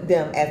brisket for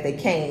them as they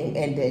came,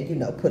 and then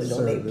put it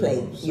on their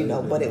plate.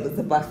 But it was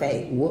a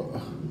buffet. What?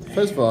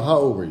 First of all, how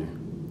old were you?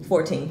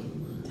 14.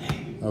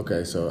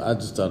 Okay, so I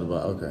just thought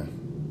about All right.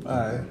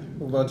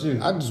 What about you?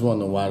 I just want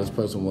to know why this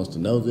person wants to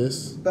know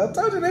this. I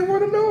told you they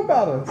want to know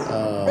about us.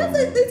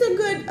 It's a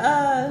good.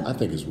 I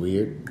think it's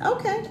weird.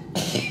 Okay.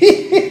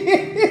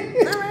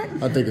 All right.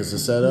 I think it's a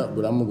setup,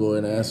 but I'm gonna go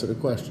ahead and answer the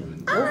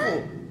question. All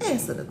right.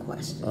 Answer the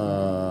question.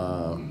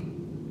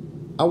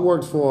 I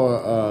worked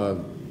for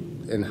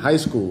in high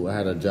school. I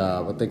had a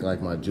job. I think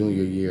like my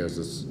junior year as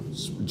a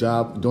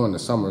job during the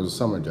summer. It was a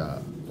summer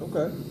job.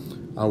 Okay.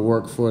 I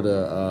worked for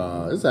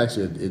the. It's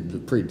actually a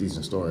pretty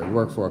decent story. I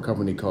worked for a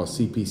company called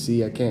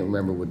CPC. I can't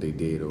remember what they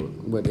did,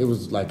 but it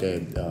was like a.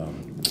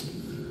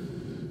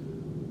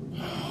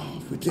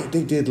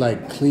 They did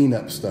like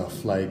cleanup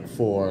stuff, like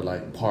for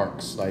like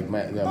parks, like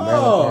Maryland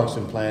Parks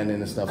and planning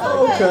and stuff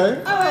like that.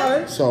 Okay. All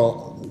right.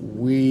 So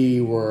we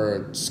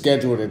were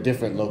scheduled at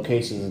different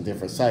locations and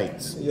different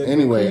sites. Yeah,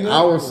 Anyway,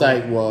 our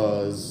site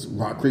was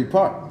Rock Creek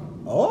Park.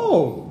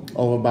 Oh.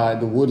 Over by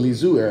the Woodley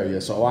Zoo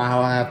area. So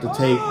I had to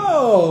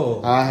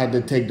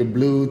take the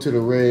blue to the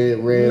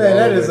red. Man,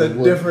 that is a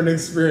different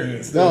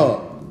experience.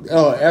 No,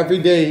 every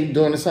day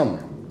during the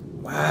summer.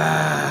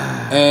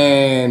 Wow.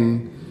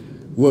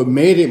 And what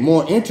made it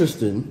more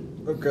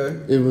interesting,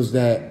 it was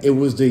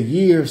the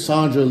year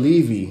Sandra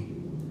Levy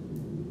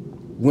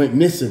went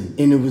missing,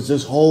 and it was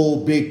this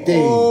whole big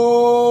thing.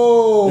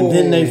 Oh. And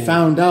then they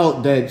found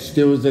out that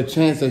there was a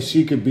chance that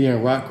she could be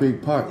in Rock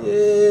Creek Park.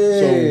 Yeah.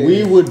 So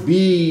we would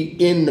be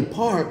in the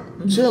park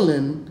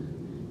chilling,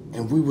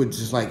 and we would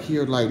just like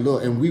hear like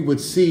look, and we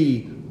would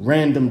see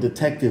random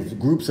detectives,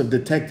 groups of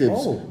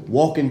detectives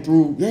walking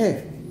through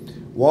the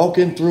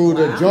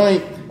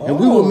joint. And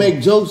we would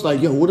make jokes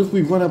like, yo, what if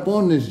we run up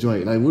on this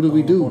joint? Like, what do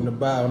we do? On the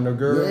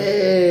girl?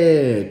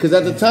 Yeah. Because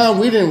at the time,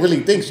 we didn't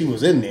really think she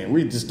was in there.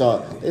 We just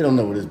thought, they don't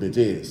know what this bitch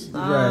is.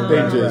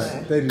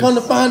 They just come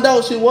to find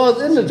out she was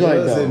in the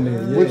joint, though.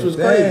 Which was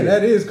crazy.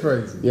 That is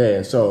crazy.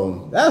 Yeah,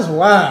 so. That's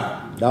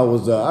wild. That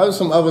was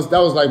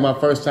like my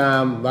first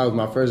time. That was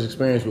my first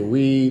experience with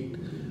weed.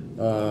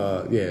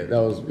 Okay.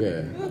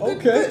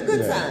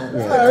 Good time.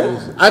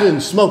 Yeah. I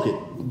didn't smoke it.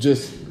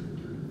 Just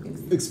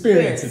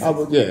experiences.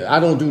 I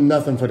don't do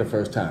nothing for the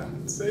first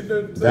time.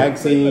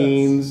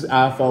 Vaccines,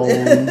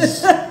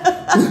 iPhones,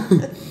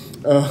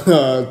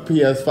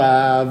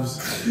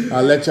 PS5s.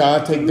 I let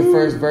y'all take the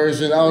first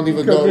version. I don't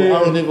even go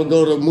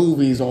to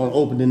movies on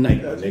opening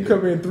night. You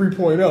come in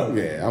 3.0.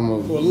 Yeah, I'm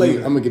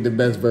gonna get the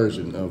best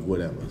version of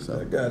whatever. So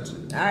I got you.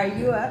 All right,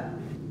 you up?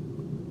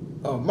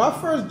 Oh, my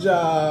first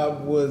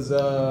job was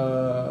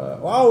I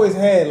always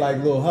had like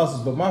little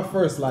hustles, but my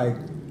first like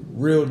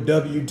real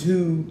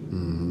W-2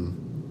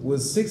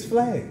 was Six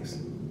Flags.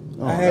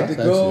 Oh, I had to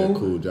go. That's actually a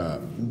cool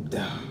job.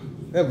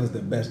 That was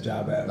the best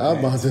job ever. I was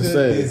about to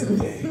say,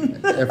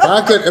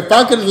 if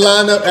I could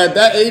line up at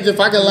that age, if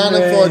I could line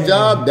up for a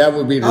job, that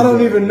would be the I don't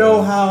job. even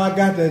know how I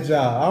got that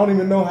job. I don't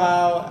even know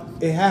how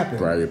it happened.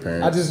 Probably your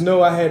parents. I just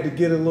know I had to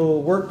get a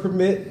little work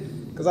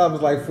permit because I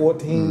was like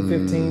 14,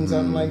 15,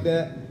 something like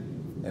that.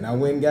 And I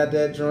went and got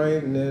that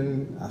joint, and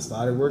then I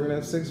started working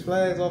at Six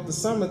Flags off the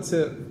summer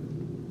tip.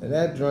 And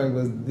that joint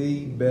was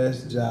the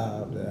best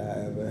job that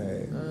I ever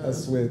had. I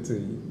swear to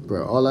you.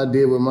 Bro, all I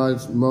did with my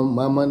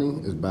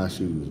money is buy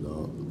shoes,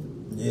 dog.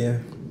 Yeah.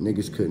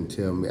 Niggas couldn't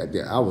tell me.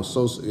 I was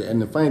so...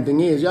 And the funny thing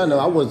is, y'all know,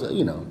 I was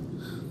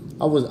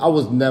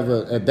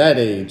never... At that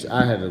age,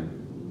 I had a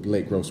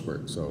late growth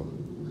spurt, so...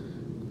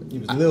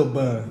 You was a little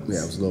bun.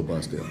 Yeah, I was a little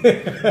bun still.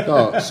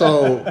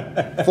 So,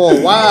 for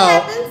a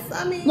while...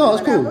 No,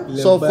 it's cool. Little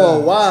so, bun. for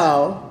a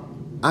while,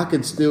 I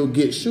could still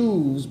get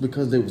shoes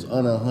because they was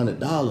under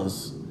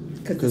 $100.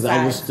 Because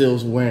I was still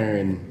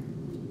wearing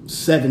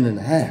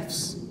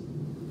 7.5s.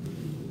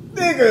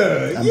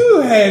 Nigga,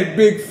 you had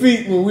big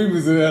feet when we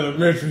was in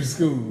elementary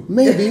school.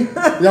 Maybe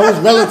that was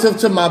relative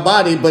to my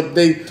body, but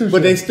they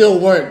still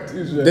weren't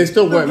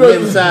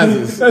men's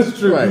sizes. That's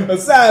true. Right. A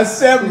size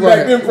 7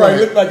 back then probably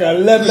looked like an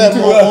 11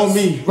 to us. On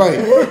me,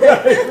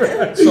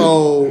 right?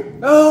 So.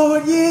 Oh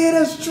yeah,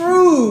 that's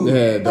true.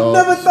 Yeah, dog.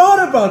 I never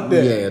thought about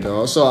that. Yeah,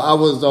 dog. So I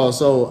was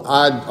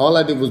all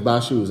I did was buy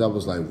shoes. I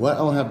was like, what? I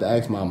don't have to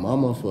ask my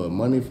mama for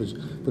money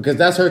because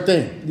that's her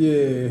thing.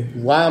 Yeah.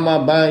 Why am I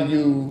buying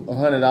you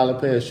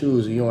 $100 pair of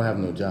shoes and you don't have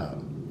no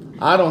job?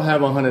 I don't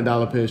have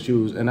 $100 pair of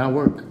shoes and I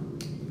work.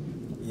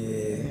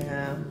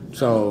 Yeah.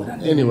 So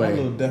anyway, my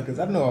little duckers.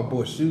 I know I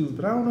bought shoes,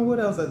 but I don't know what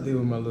else I did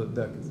with my little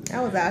duckers. I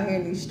was out here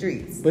in these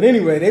streets. But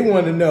anyway, they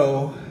wanted to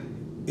know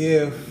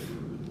if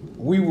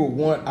we would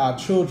want our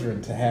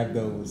children to have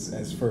those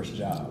as first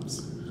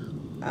jobs.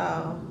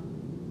 Oh.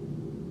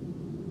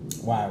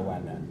 Why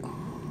not?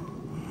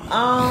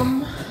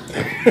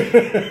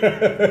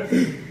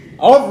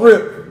 Off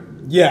rip,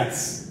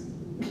 yes.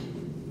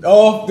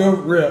 Off the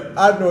rip.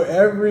 I know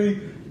every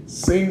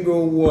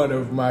single one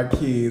of my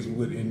kids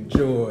would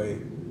enjoy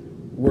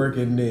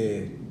working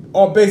there.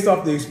 Or based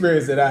off the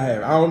experience that I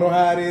have. I don't know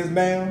how it is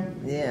now.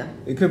 Yeah.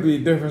 It could be a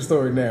different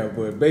story now,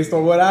 but based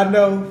on what I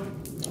know,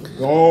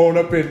 go on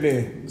up in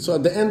there. So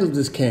at the end of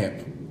this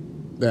camp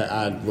that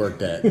I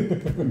worked at,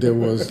 there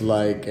was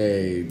like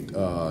a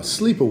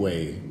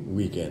sleepaway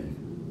weekend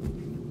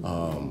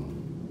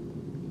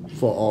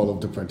for all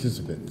of the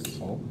participants.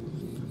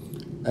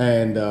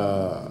 And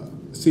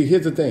see,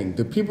 here's the thing: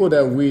 the people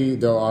that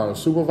our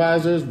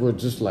supervisors were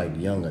just like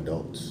young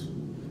adults,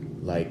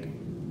 like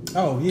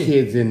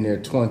kids in their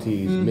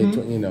 20s, mid,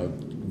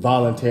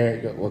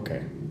 voluntary.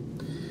 Okay.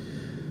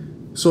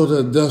 So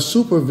the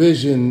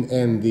supervision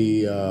and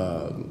the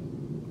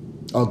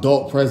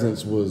adult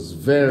presence was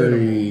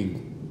very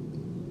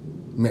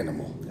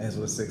minimal. As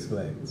with Six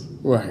Flags.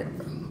 Right.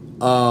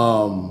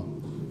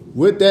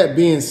 With that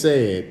being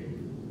said,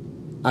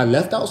 I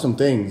left out some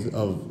things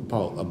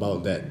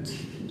about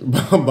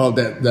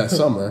that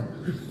summer.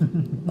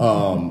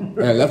 And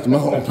I left them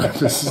on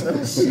purpose.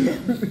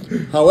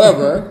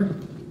 However,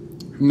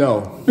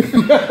 no. Okay.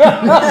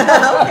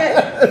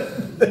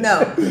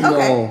 No. Okay.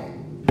 No.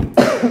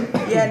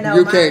 Yeah, no,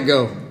 you can't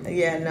go.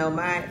 Yeah, no,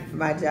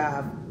 my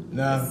job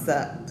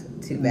sucked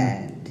too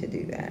bad to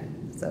do that.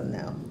 So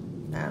no,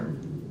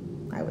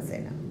 I would say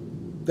no.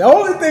 The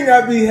only thing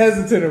I'd be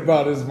hesitant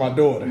about is my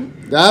daughter.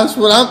 That's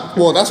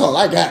all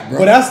I got, bro.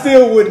 But I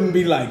still wouldn't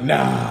be like,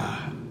 nah.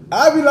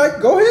 I'd be like,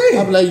 go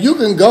ahead. I'm like, you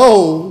can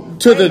go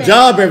to the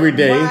job every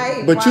day,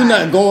 but you're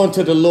Why? not going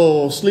to the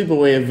little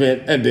sleepaway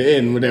event at the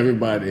end with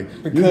everybody.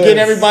 Because you get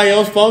everybody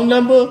else's phone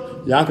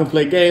number. Y'all can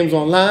play games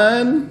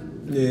online.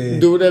 Yeah.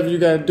 Do whatever you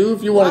got to do.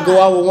 If you want to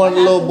go out with one of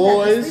the little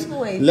boys,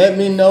 let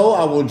me know.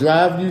 I will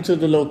drive you to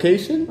the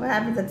location. What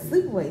happens at the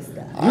sleepaway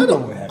stuff? I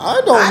don't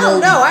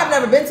know. I've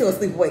never been to a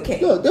sleepaway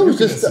camp. Look, there was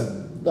just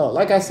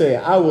like I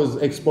said, I was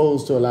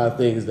exposed to a lot of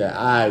things that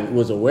I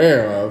was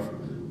aware of.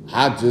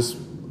 I just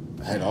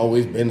had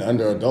always been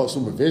under adult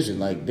supervision.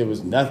 Like there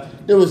was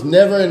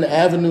never an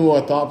avenue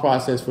or thought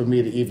process for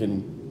me to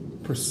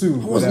even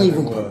pursue. I wasn't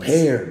even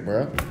prepared,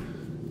 bro.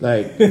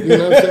 Like, you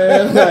know what I'm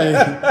saying?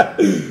 Like,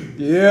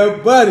 yeah,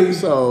 buddy.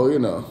 So, you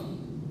know.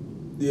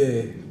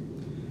 Yeah.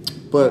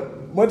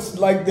 But much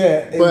like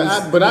that. It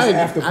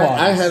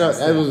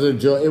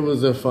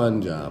was a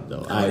fun job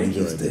though. I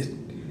enjoyed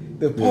it.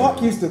 The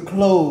park used to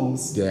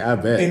close. Yeah, I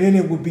bet. And then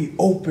it would be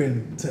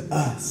open to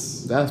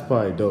us. That's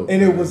probably dope.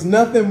 And it was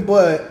nothing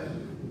but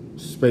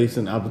space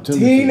and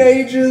opportunity.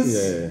 Teenagers.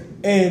 Yeah.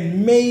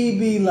 And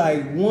maybe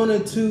like one or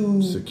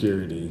two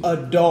security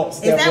adults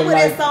that were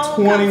like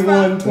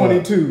 21,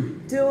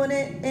 22. Doing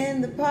it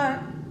in the park.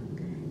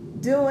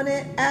 Doing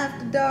it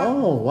after dark.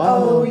 Oh,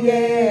 wow. Oh,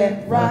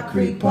 yeah. Rock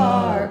Creek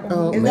Park.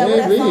 Oh,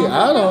 maybe.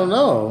 I don't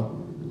know.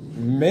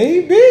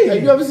 Maybe.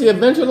 Have you ever seen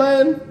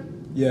Adventureland?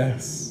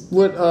 Yes.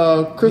 With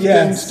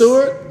Kristen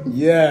Stewart?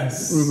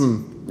 Yes.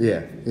 Mm-hmm.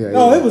 Yeah.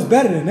 No, it was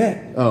better than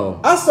that. Oh.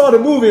 I saw the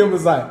movie and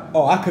was like,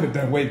 oh, I could have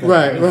done way better.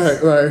 Right.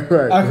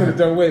 I could have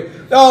done way.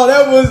 No,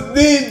 that was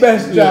the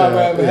best job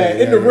I ever had.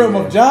 In the realm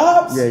of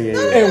jobs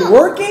and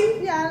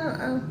working. Yeah, I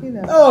don't, you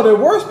know. Oh, the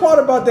worst part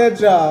about that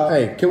job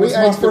was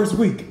my first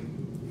week.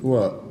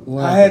 What?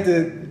 I had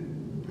to,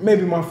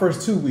 maybe my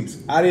first 2 weeks.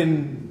 I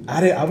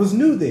was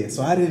new there,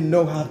 so I didn't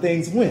know how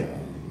things went.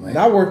 And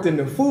I worked in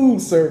the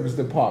food service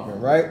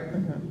department, right?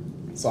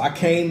 Mm-hmm. So I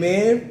came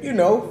in,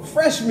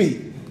 fresh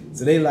meat.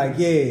 So they like,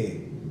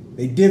 they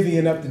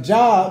divvying up the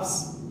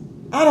jobs.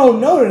 I don't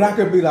know that I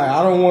could be like,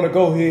 I don't want to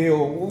go here,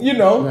 or,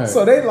 Right.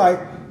 So they like,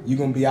 you're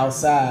going to be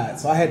outside.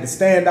 So I had to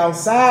stand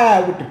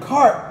outside with the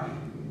cart,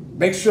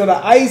 make sure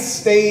the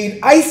ice stayed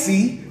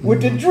icy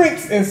with the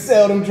drinks and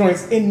sell them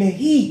joints in the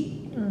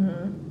heat.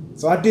 Mm-hmm.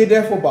 So I did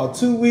that for about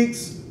 2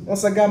 weeks.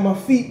 Once I got my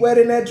feet wet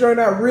in that joint,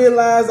 I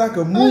realized I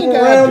could move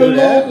around a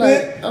little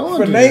bit,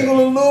 finagle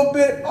a little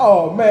bit.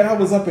 Oh man, I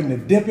was up in the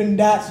Dippin'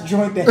 Dots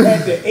joint that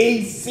had the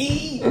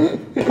AC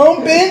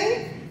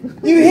pumping.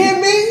 You hear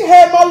me?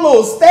 Had my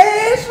little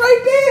stash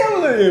right there. I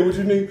was like, yeah, what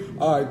you need?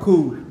 All right,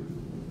 cool.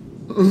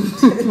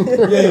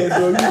 Yeah,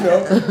 so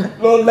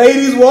little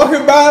ladies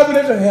walking by me.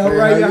 They're like, all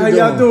right, how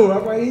y'all doing?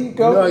 All right, here you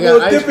go.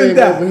 Little Dippin'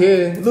 Dot.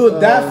 Little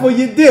dot for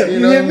your dip.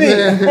 You hear me?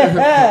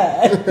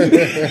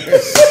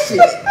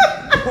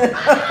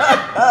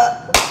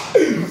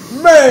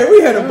 Man,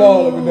 we had a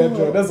ball up in that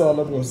joint. That's all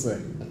I'm gonna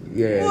say.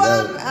 Yeah.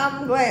 Well,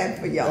 I'm glad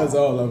for y'all. That's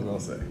all I'm gonna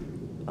say.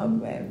 I'm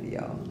glad for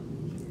y'all.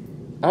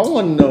 I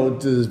want to know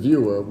to this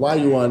viewer why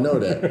you want to know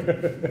that.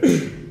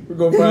 We're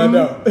gonna find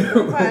out.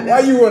 Why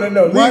you want to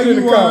know? Why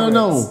you want to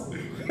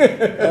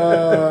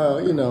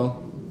know?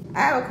 I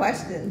have a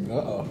question.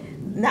 Uh-oh.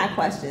 Not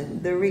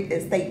question. A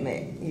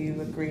statement.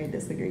 You agree or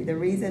disagree? The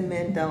reason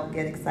men don't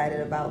get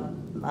excited about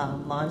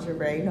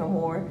lingerie no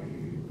more,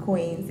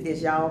 queens,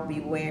 is y'all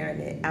be wearing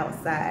it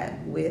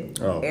outside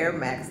with Air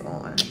Max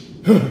on.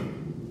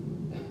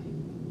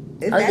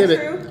 Is that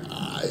true?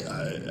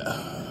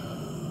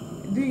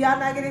 Do y'all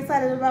not get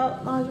excited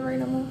about lingerie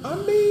no more? I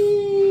mean,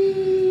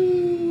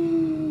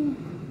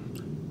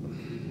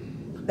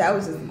 that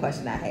was just a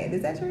question I had.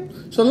 Is that true?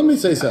 So let me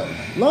say something.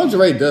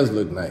 Lingerie does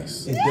look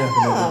nice. It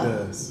definitely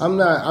does. I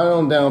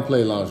don't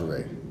downplay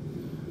lingerie.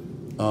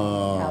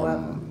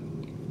 However,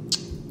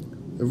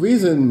 the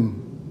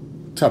reason,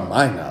 to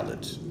my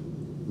knowledge,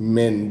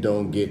 men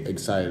don't get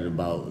excited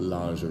about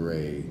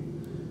lingerie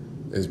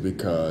is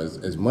because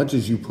as much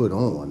as you put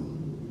on,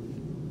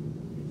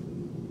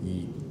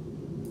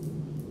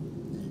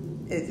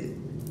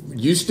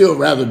 you still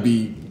rather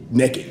be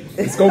naked.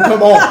 It's gonna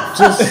come off.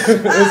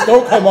 It's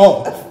gonna come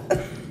off.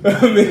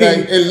 I mean,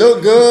 like, it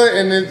looked good,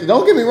 and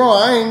don't get me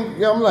wrong.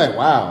 I'm like,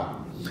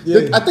 wow.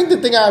 Yeah. I think the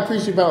thing I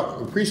appreciate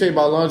about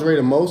lingerie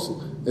the most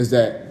is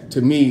that,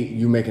 to me,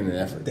 you making an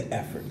effort. The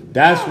effort.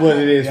 That's what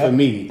it is for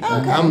me.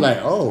 Okay. I'm like,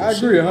 I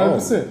agree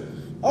 100%.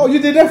 Oh, you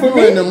did that for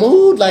me? You in the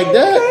mood like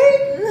that?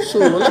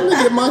 Sure, well, let me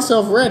get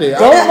myself ready.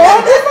 Don't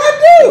mind if I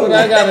do. What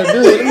I gotta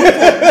do?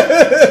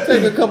 Let me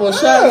take a couple of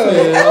shots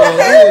here. Let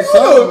me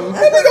go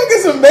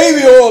get some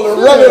baby oil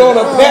and rub it on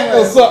a pack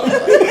or something.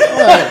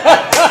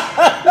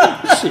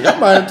 Shit, I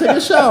might take a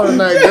shower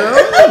tonight, girl.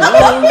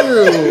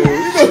 You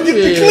gonna get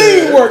the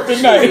clean work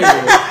tonight.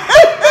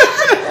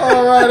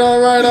 All right.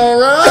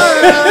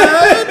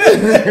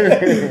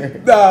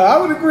 Nah, I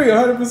would agree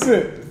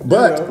 100%.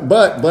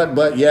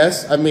 But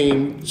yes, I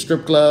mean,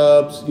 strip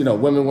clubs,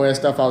 women wearing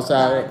stuff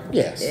outside.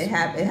 Yes, it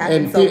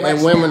happens so much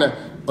and women now.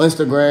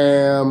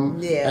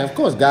 Instagram. Yeah. And of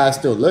course, guys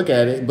still look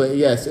at it, but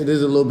yes, it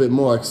is a little bit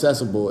more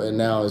accessible. And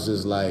now it's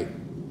just like,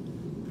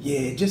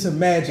 yeah, just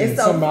imagine It's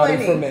so somebody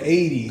funny. from the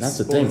 80s. that's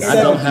the or thing. the I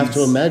don't have 70s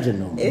to imagine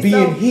no more. It's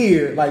being so-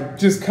 here, like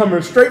just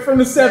coming straight from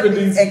the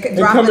 70s And and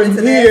dropping coming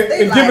into here that,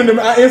 they and like- giving them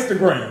our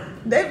Instagram.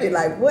 They'd be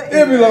like, what?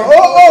 They'd be like,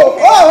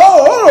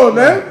 oh, hold on,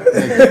 man.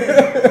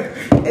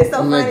 It's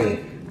so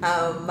Nigga.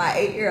 funny. My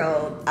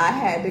 8-year-old, I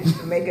had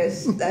to make a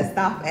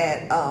stop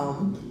at a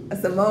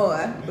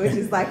Samoa, which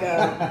is like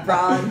a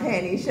bra and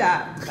panty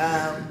shop.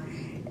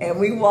 And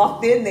we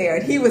walked in there,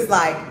 and he was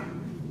like,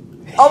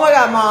 "Oh my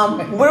God,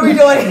 Mom, what are we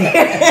doing here?"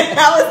 And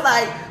I was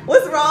like,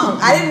 "What's wrong?"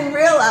 I didn't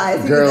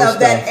realize he Girl was of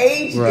that stuff.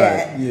 age Right.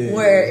 yet Yeah.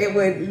 where it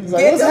would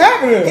like, get "What's to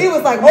happening?" He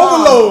was like,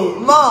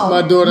 Overload. Mom,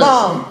 My daughter-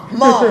 Mom.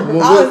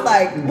 Well, I was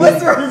like,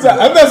 "What's wrong?" He's like,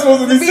 I'm not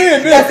supposed to be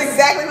seeing That's this.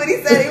 exactly what he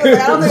said. He was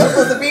like, "I don't think I'm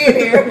supposed to be in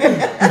here."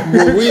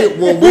 when we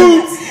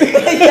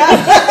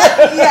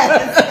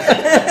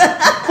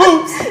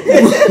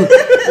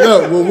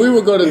look, when we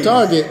would go to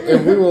Target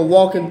and we were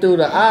walking through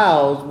the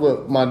aisles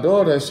with my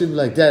daughter, she'd be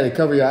like, "Daddy,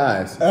 cover your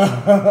eyes."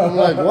 I'm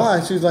like,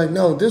 "Why?" She's like,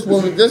 "No, this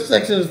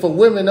section is for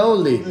women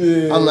only."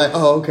 Yeah. I'm like,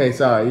 "Oh, okay,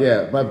 sorry,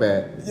 yeah, my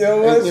bad."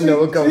 Yo, what? And,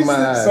 it covers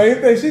my eyes.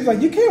 Same thing. She's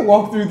like, you can't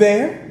walk through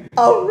there.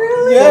 Oh,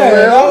 really? Yeah,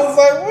 real? and I was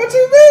like, what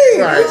you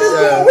mean? Right, We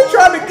just yeah. we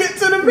trying to get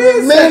to the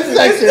men's Men's section.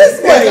 section. It's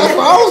this way. Yeah, that's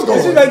where I was going.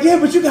 And she's like, yeah,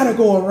 but you gotta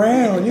go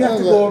around. You have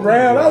to go like,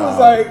 around. I was wow.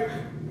 like,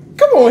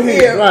 come on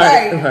here.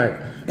 Yeah. Right.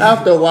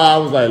 After a while,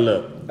 I was like,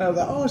 "Look, I was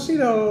like, oh, she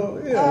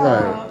don't.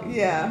 Yeah. Oh,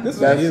 yeah. This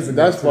was years ago.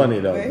 that's too. funny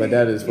though, but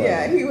that is funny."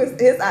 Yeah, he wouldn't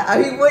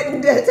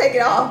take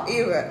it off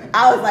either.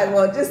 I was like,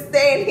 "Well, just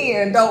stand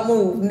here and don't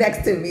move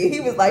next to me." He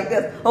was like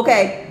this.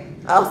 "Okay,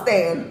 I'll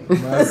stand."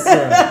 My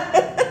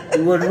son.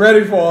 He wasn't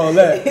ready for all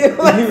that. He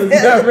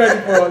was not ready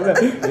for all that.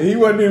 And he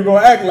wasn't even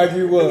gonna act like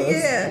he was.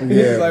 Yeah. He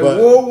Yeah, was like, but-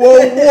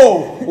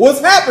 whoa, what's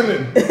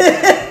happening?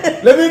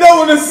 Let me know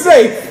when it's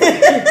safe.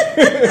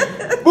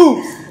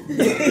 Boots.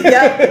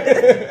 Yep.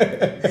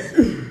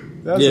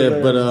 That's Yeah,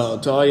 hilarious.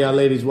 but to all y'all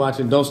ladies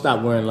watching, don't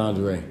stop wearing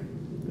lingerie.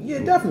 Yeah,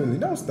 definitely.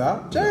 Don't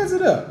stop. Jazz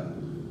it up.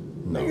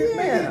 No.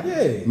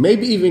 Yeah.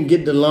 Maybe even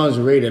get the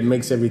lingerie that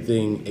makes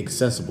everything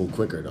accessible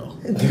quicker though,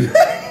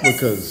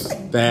 because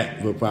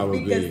that would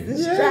probably Because the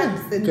be.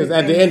 straps. and Because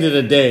at the end of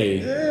the day,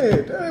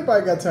 Yeah,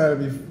 everybody got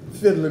time to be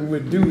fiddling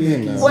with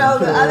doohickeys. Well,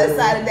 the other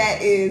side of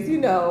that is,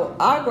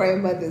 our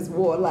grandmothers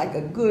wore like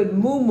a good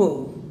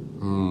moo-moo.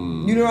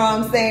 You know what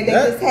I'm saying? They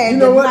just had you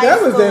know the what? nice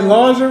That was their little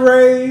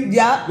lingerie.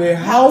 Yup. Their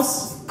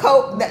house,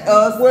 coat,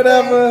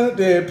 whatever.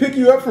 They pick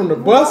you up from the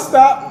bus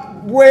stop.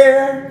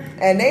 Where?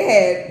 and they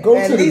had Go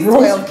at to the least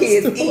grocery 12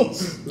 kids store.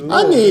 each.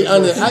 I need.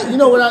 You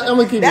know what? I'm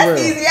gonna keep That's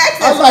it real. easy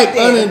access I like right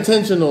there.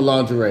 unintentional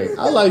lingerie.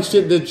 I like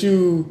shit that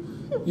you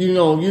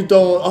don't.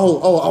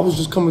 Oh, I was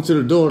just coming to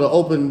the door to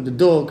open the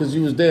door because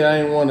you was there. I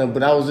didn't want to,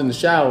 but I was in the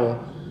shower,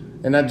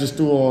 and I just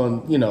threw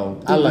on.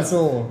 I like. It's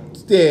on.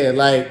 Yeah,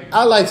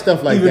 I like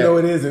stuff like Even that. though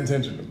it is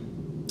intentional.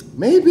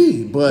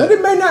 Maybe, But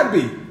it may not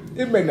be.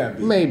 It may not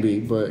be. maybe,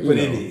 but But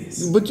it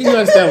is. But you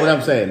understand what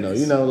I'm saying, though.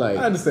 I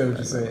understand what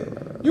you're saying.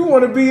 You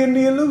want to be in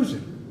the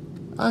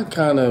illusion. I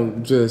kind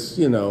of just,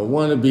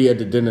 want to be at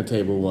the dinner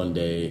table one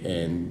day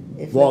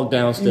and walk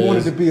downstairs. You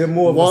wanted to be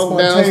more of a walk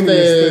spontaneous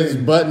downstairs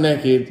thing. butt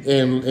naked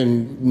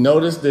and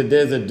notice that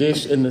there's a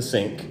dish in the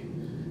sink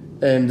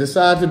and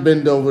decide to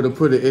bend over to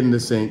put it in the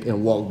sink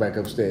and walk back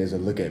upstairs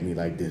and look at me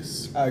like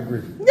this. I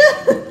agree.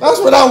 That's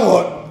what I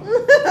want.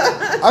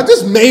 I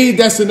just made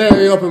that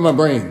scenario up in my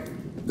brain.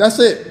 That's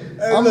it.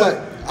 I'm look. like,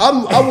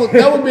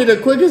 that would be the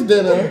quickest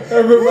dinner It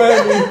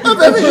reminds me.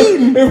 I've ever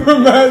eaten. It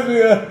reminds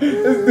me of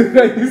this dude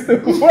I used to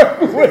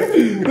work with.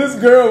 This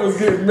girl was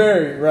getting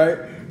married, right?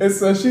 And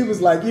so she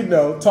was like,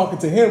 talking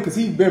to him because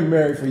he'd been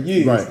married for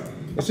years. Right.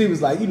 And she was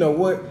like, you know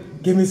what?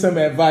 Give me some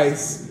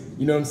advice.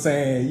 You know what I'm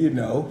saying?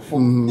 For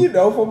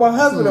my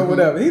husband or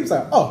whatever. He was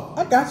like, oh,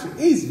 I got you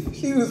easy.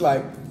 She was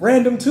like,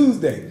 random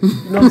Tuesday.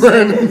 You know what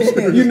I'm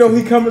saying?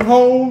 He coming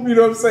home. You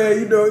know what I'm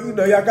saying?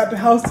 Y'all got the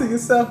house to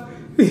yourself.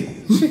 He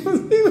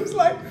was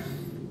like,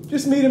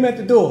 just meet him at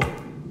the door.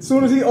 As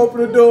soon as he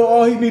opened the door,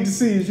 all he need to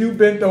see is you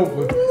bent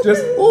over.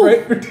 Just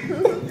right.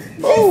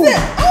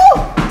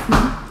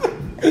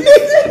 He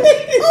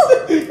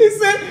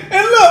said,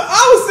 and look,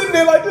 I was sitting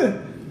there like this.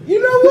 You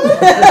know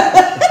what?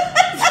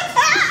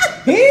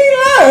 He ain't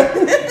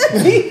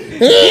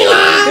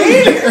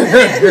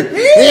lying.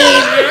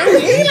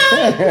 He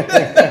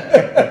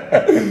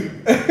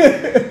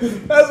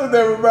That's what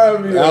that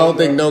reminded me of. I don't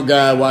think no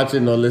guy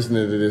watching or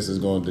listening to this is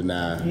going to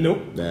deny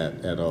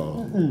that at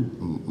all.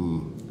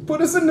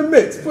 Put us in the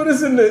mix. Put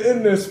us in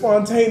the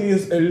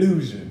spontaneous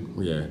illusion.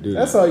 Yeah, do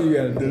That's that. all you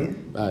gotta do.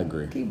 I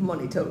agree. Keep them on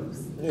their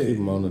toes. Keep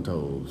them on the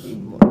toes. Keep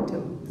them on their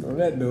toes. On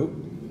that note,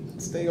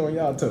 stay on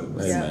y'all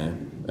toes. Hey, Yeah.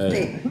 man.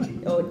 Hey.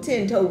 Or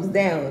 10 toes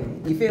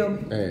down. You feel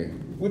me? Hey.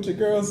 What your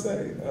girl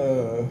say?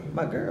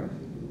 My girl.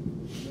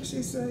 What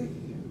she say?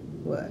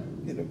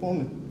 What? Get up on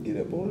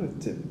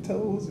the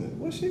tiptoes and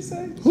what she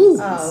say? Who?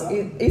 Oh,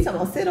 you talking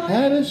about sit on it?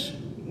 Haddish?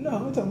 No,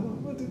 I'm talking about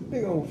what the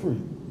big old freak.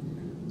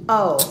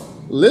 Oh.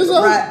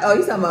 Lizzo? Right. Oh,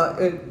 you talking about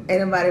ain't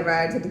nobody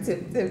ride to the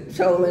tip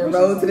shoulder and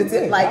roll to the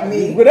tip like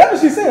me? Whatever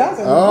she said, I was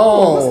like,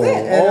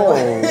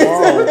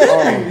 what's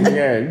that?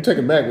 Yeah, you took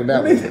it back with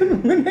that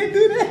one. When they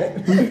do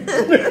that?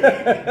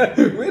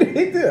 When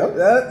they do